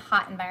not in a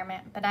hot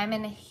environment, but I'm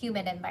in a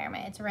humid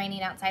environment. It's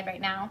raining outside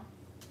right now.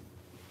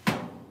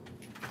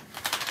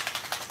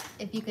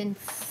 If you can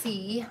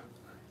see,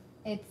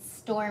 it's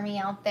stormy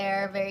out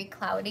there, very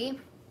cloudy.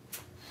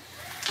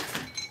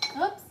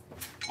 Oops.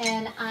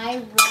 And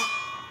as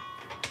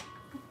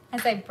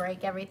I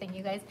break everything,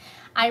 you guys,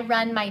 I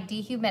run my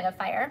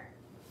dehumidifier.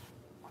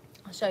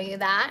 I'll show you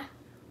that.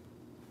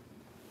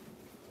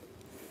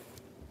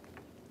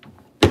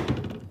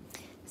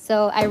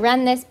 So I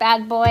run this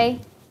bad boy.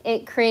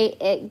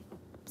 It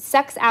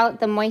sucks out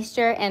the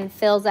moisture and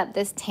fills up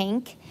this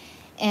tank.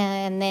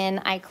 And then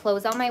I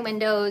close all my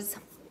windows.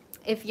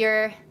 If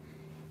you're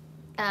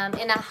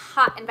in a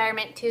hot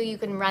environment too, you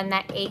can run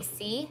that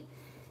AC,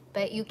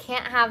 but you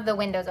can't have the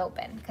windows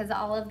open because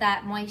all of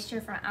that moisture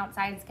from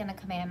outside is gonna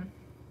come in.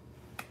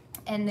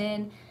 And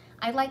then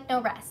I like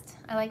no rest.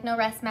 I like no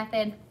rest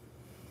method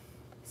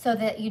so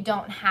that you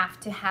don't have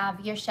to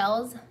have your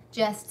shells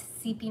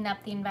just seeping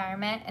up the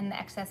environment and the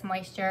excess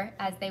moisture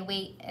as they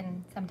wait,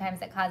 and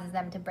sometimes it causes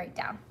them to break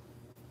down.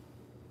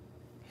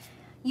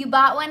 You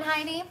bought one,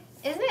 Heidi?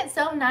 Isn't it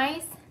so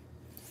nice?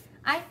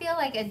 I feel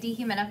like a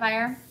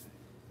dehumidifier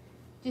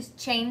just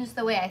changed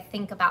the way I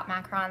think about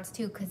macarons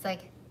too, because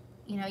like,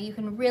 you know, you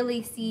can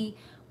really see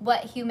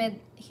what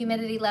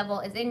humidity level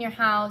is in your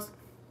house,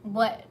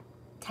 what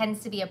tends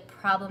to be a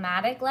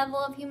problematic level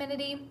of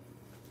humidity,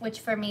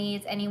 which for me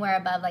is anywhere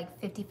above like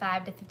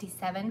 55 to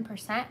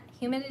 57%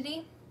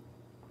 humidity.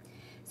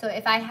 So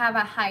if I have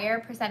a higher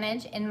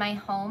percentage in my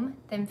home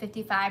than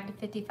 55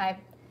 to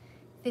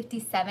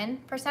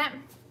 57%,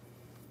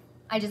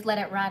 I just let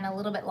it run a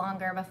little bit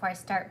longer before I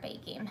start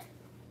baking.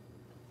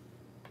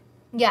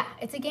 Yeah,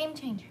 it's a game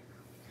changer.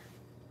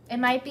 It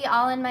might be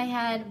all in my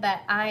head, but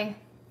I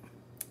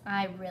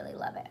really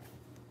love it.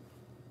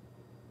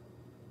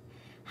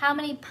 How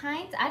many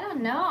pints? I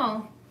don't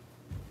know.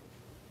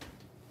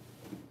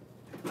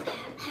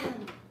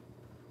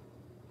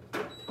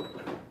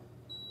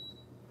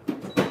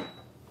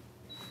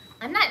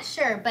 I'm not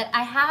sure, but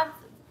I have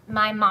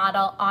my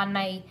model on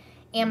my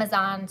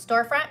Amazon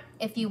storefront.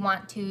 If you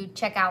want to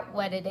check out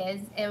what it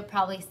is, it would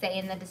probably say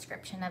in the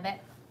description of it.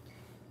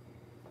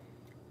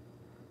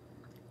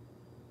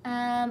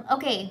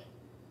 Okay.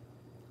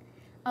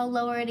 I'll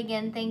lower it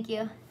again, thank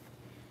you.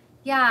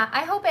 Yeah,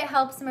 I hope it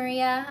helps,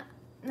 Maria.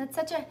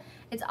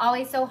 It's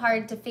always so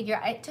hard to figure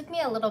out. It took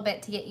me a little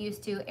bit to get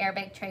used to air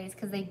bake trays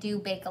because they do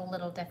bake a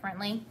little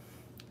differently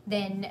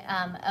than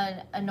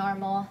a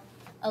normal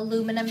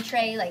aluminum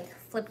tray, like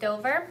flipped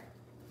over.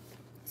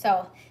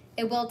 So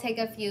it will take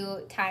a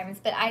few times,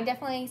 but I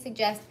definitely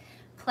suggest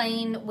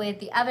playing with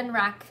the oven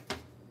rack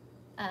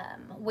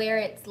where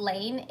it's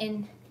laying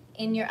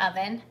in your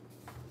oven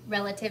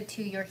relative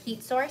to your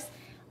heat source,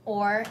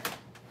 or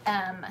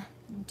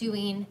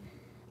doing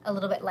a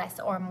little bit less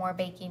or more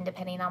baking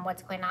depending on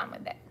what's going on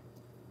with it.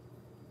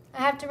 I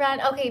have to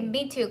run. Okay,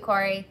 me too,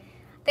 Corey.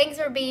 Thanks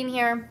for being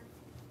here.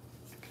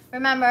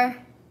 Remember,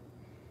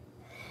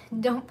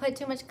 don't put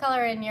too much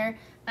color in your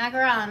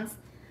macarons.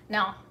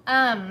 No,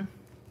 I'm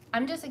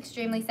just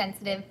extremely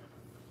sensitive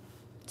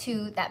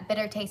to that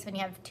bitter taste when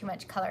you have too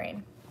much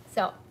coloring.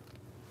 So,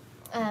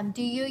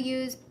 do you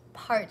use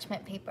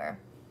parchment paper?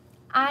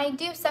 I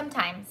do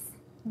sometimes.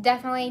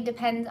 Definitely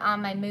depends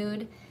on my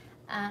mood.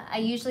 I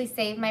usually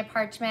save my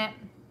parchment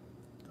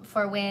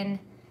for when,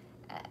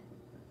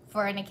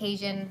 for an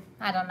occasion,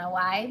 I don't know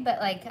why, but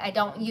like I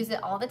don't use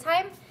it all the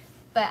time.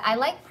 But I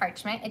like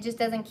parchment. It just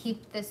doesn't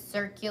keep the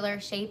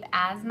circular shape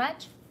as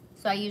much.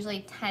 So I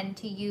usually tend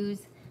to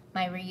use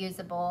my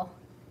reusable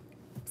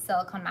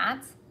silicone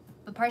mats.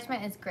 But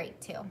parchment is great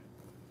too.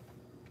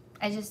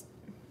 I just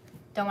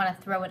don't want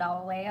to throw it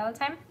all away all the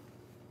time.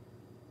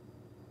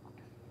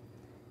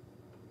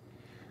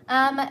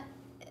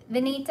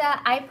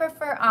 Vanita, I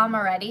prefer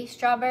Amaretti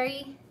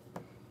strawberry.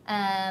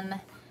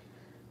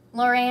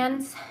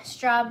 Lorraine's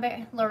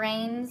strawberry,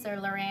 Lorraine's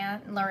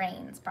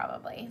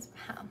probably is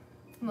how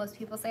most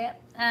people say it.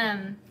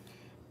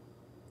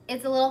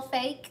 It's a little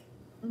fake,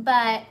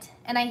 but,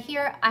 and I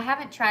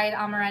haven't tried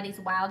Amaretti's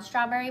wild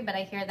strawberry, but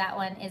I hear that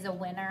one is a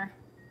winner.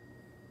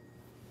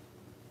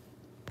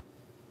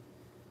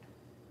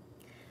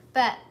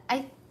 But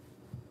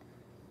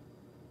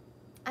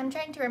I'm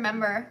trying to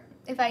remember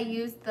if I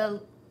used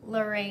the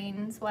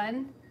Lorraine's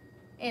one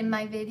in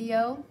my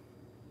video,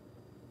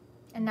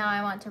 and now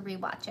I want to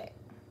rewatch it.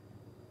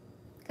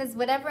 Because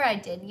whatever I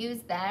did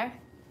use there,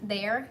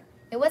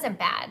 it wasn't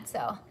bad.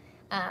 So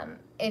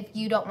if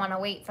you don't want to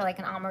wait for like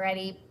an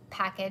Amaretti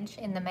package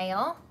in the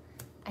mail,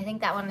 I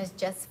think that one is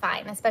just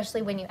fine,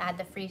 especially when you add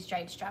the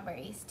freeze-dried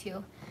strawberries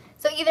too.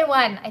 So either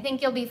one, I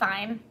think you'll be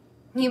fine.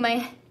 You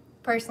might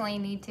personally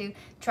need to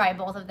try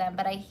both of them,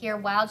 but I hear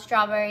wild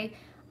strawberry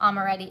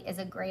Amaretti is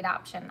a great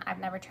option. I've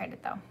never tried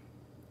it though.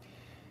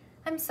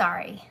 I'm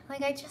sorry,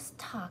 like I just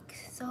talk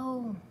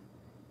so,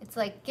 it's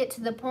like get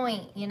to the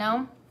point, you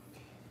know?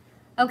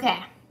 Okay.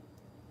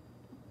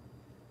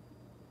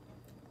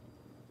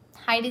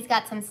 Heidi's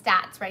got some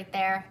stats right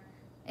there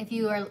if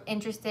you are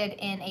interested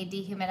in a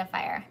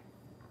dehumidifier.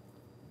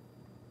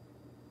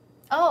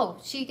 Oh,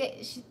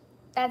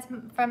 That's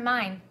from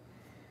mine.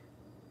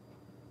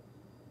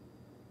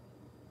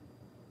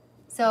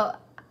 So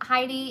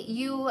Heidi,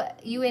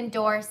 you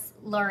endorse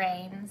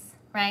Lorraine's,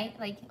 right?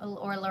 Like,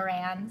 or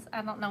Loran's.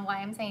 I don't know why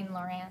I'm saying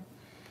Loran.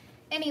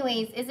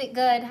 Anyways, is it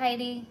good,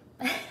 Heidi?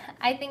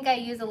 I think I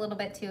used a little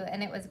bit too,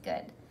 and it was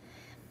good.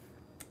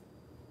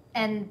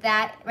 And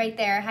that right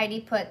there,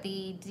 Heidi put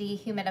the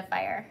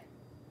dehumidifier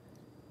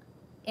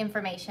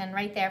information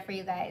right there for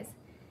you guys.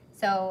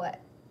 So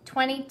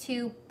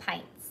 22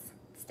 pints,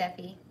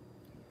 Steffi.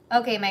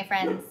 Okay, my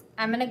friends,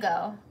 I'm gonna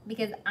go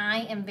because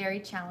I am very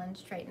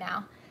challenged right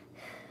now.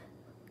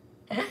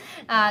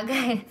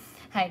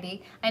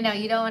 Heidi, I know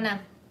you don't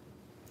wanna,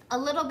 a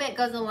little bit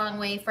goes a long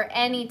way for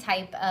any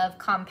type of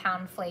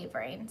compound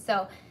flavoring.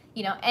 So,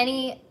 you know,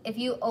 if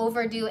you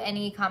overdo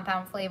any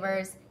compound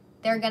flavors,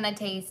 they're gonna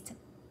taste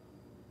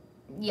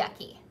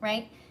yucky,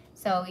 right?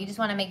 So you just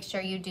wanna make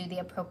sure you do the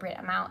appropriate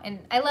amount. And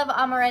I love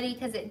Amaretti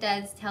because it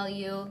does tell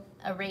you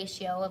a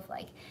ratio of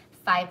like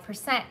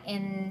 5%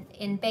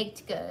 in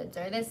baked goods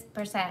or this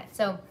percent.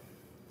 So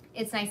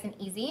it's nice and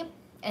easy.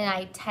 And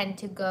I tend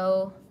to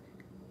go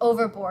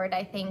overboard,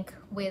 I think,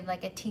 with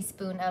like a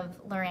teaspoon of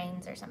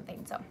Lorraine's or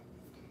something. So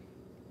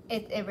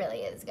it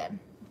really is good.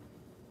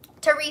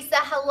 Teresa,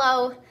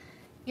 hello.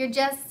 You're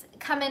just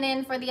coming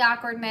in for the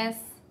awkwardness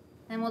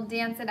and we'll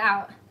dance it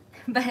out.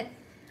 But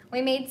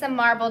we made some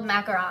marbled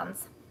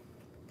macarons.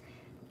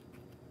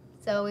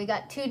 So we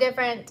got 2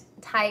 different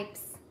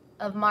types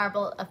of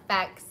marble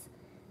effects.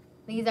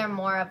 These are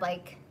more of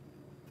like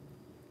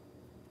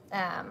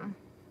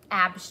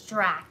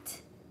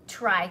abstract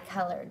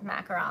tri-colored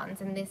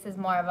macarons, and this is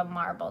more of a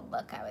marbled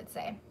look, I would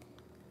say.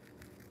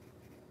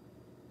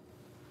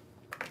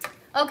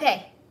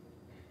 Okay.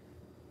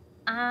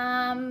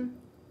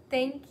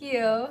 Thank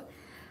you.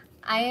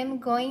 I am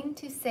going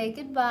to say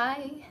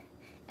goodbye,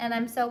 and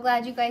I'm so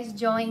glad you guys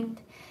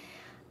joined.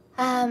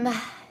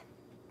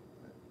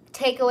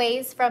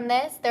 Takeaways from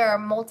this: there are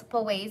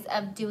multiple ways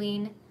of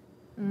doing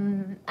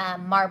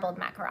marbled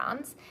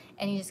macarons,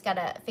 and you just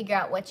gotta figure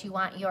out what you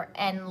want your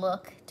end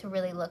look to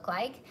really look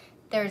like.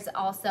 There's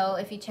also,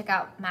 if you check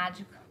out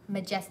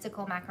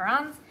Majestical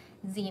Macarons,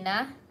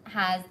 Zena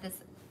has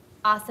this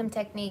awesome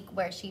technique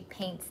where she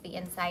paints the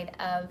inside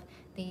of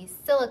the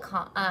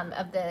silicone,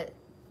 of the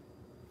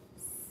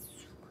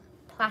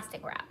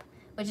plastic wrap,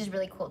 which is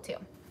really cool too.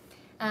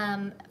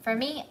 For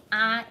me,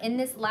 in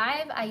this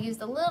live, I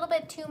used a little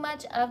bit too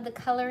much of the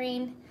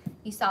coloring.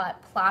 You saw it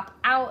plop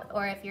out,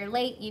 or if you're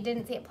late, you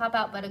didn't see it plop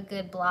out, but a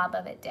good blob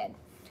of it did.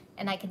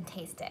 And I can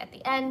taste it at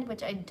the end,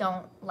 which I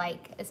don't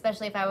like,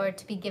 especially if I were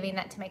to be giving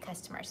that to my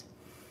customers.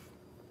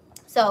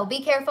 So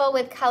be careful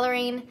with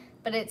coloring,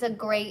 but it's a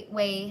great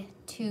way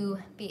to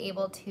be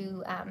able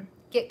to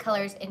get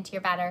colors into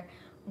your batter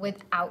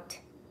without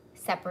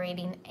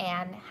separating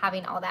and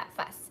having all that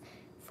fuss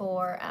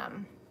for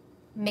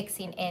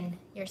mixing in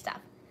your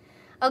stuff.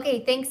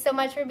 Okay, thanks so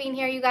much for being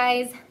here, you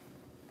guys.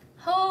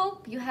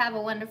 Hope you have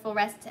a wonderful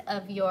rest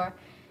of your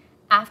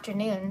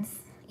afternoons,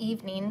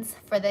 evenings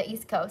for the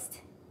East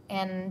Coast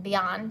and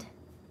beyond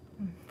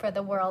for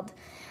the world.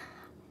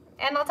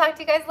 And I'll talk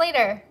to you guys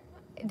later.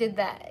 Did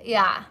that,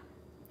 yeah.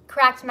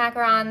 Cracked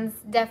macarons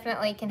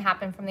definitely can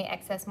happen from the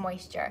excess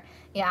moisture.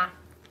 Yeah.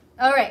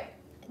 All right.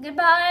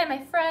 Goodbye,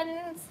 my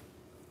friends.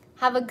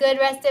 Have a good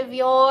rest of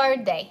your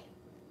day.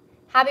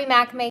 Happy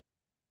Mac making.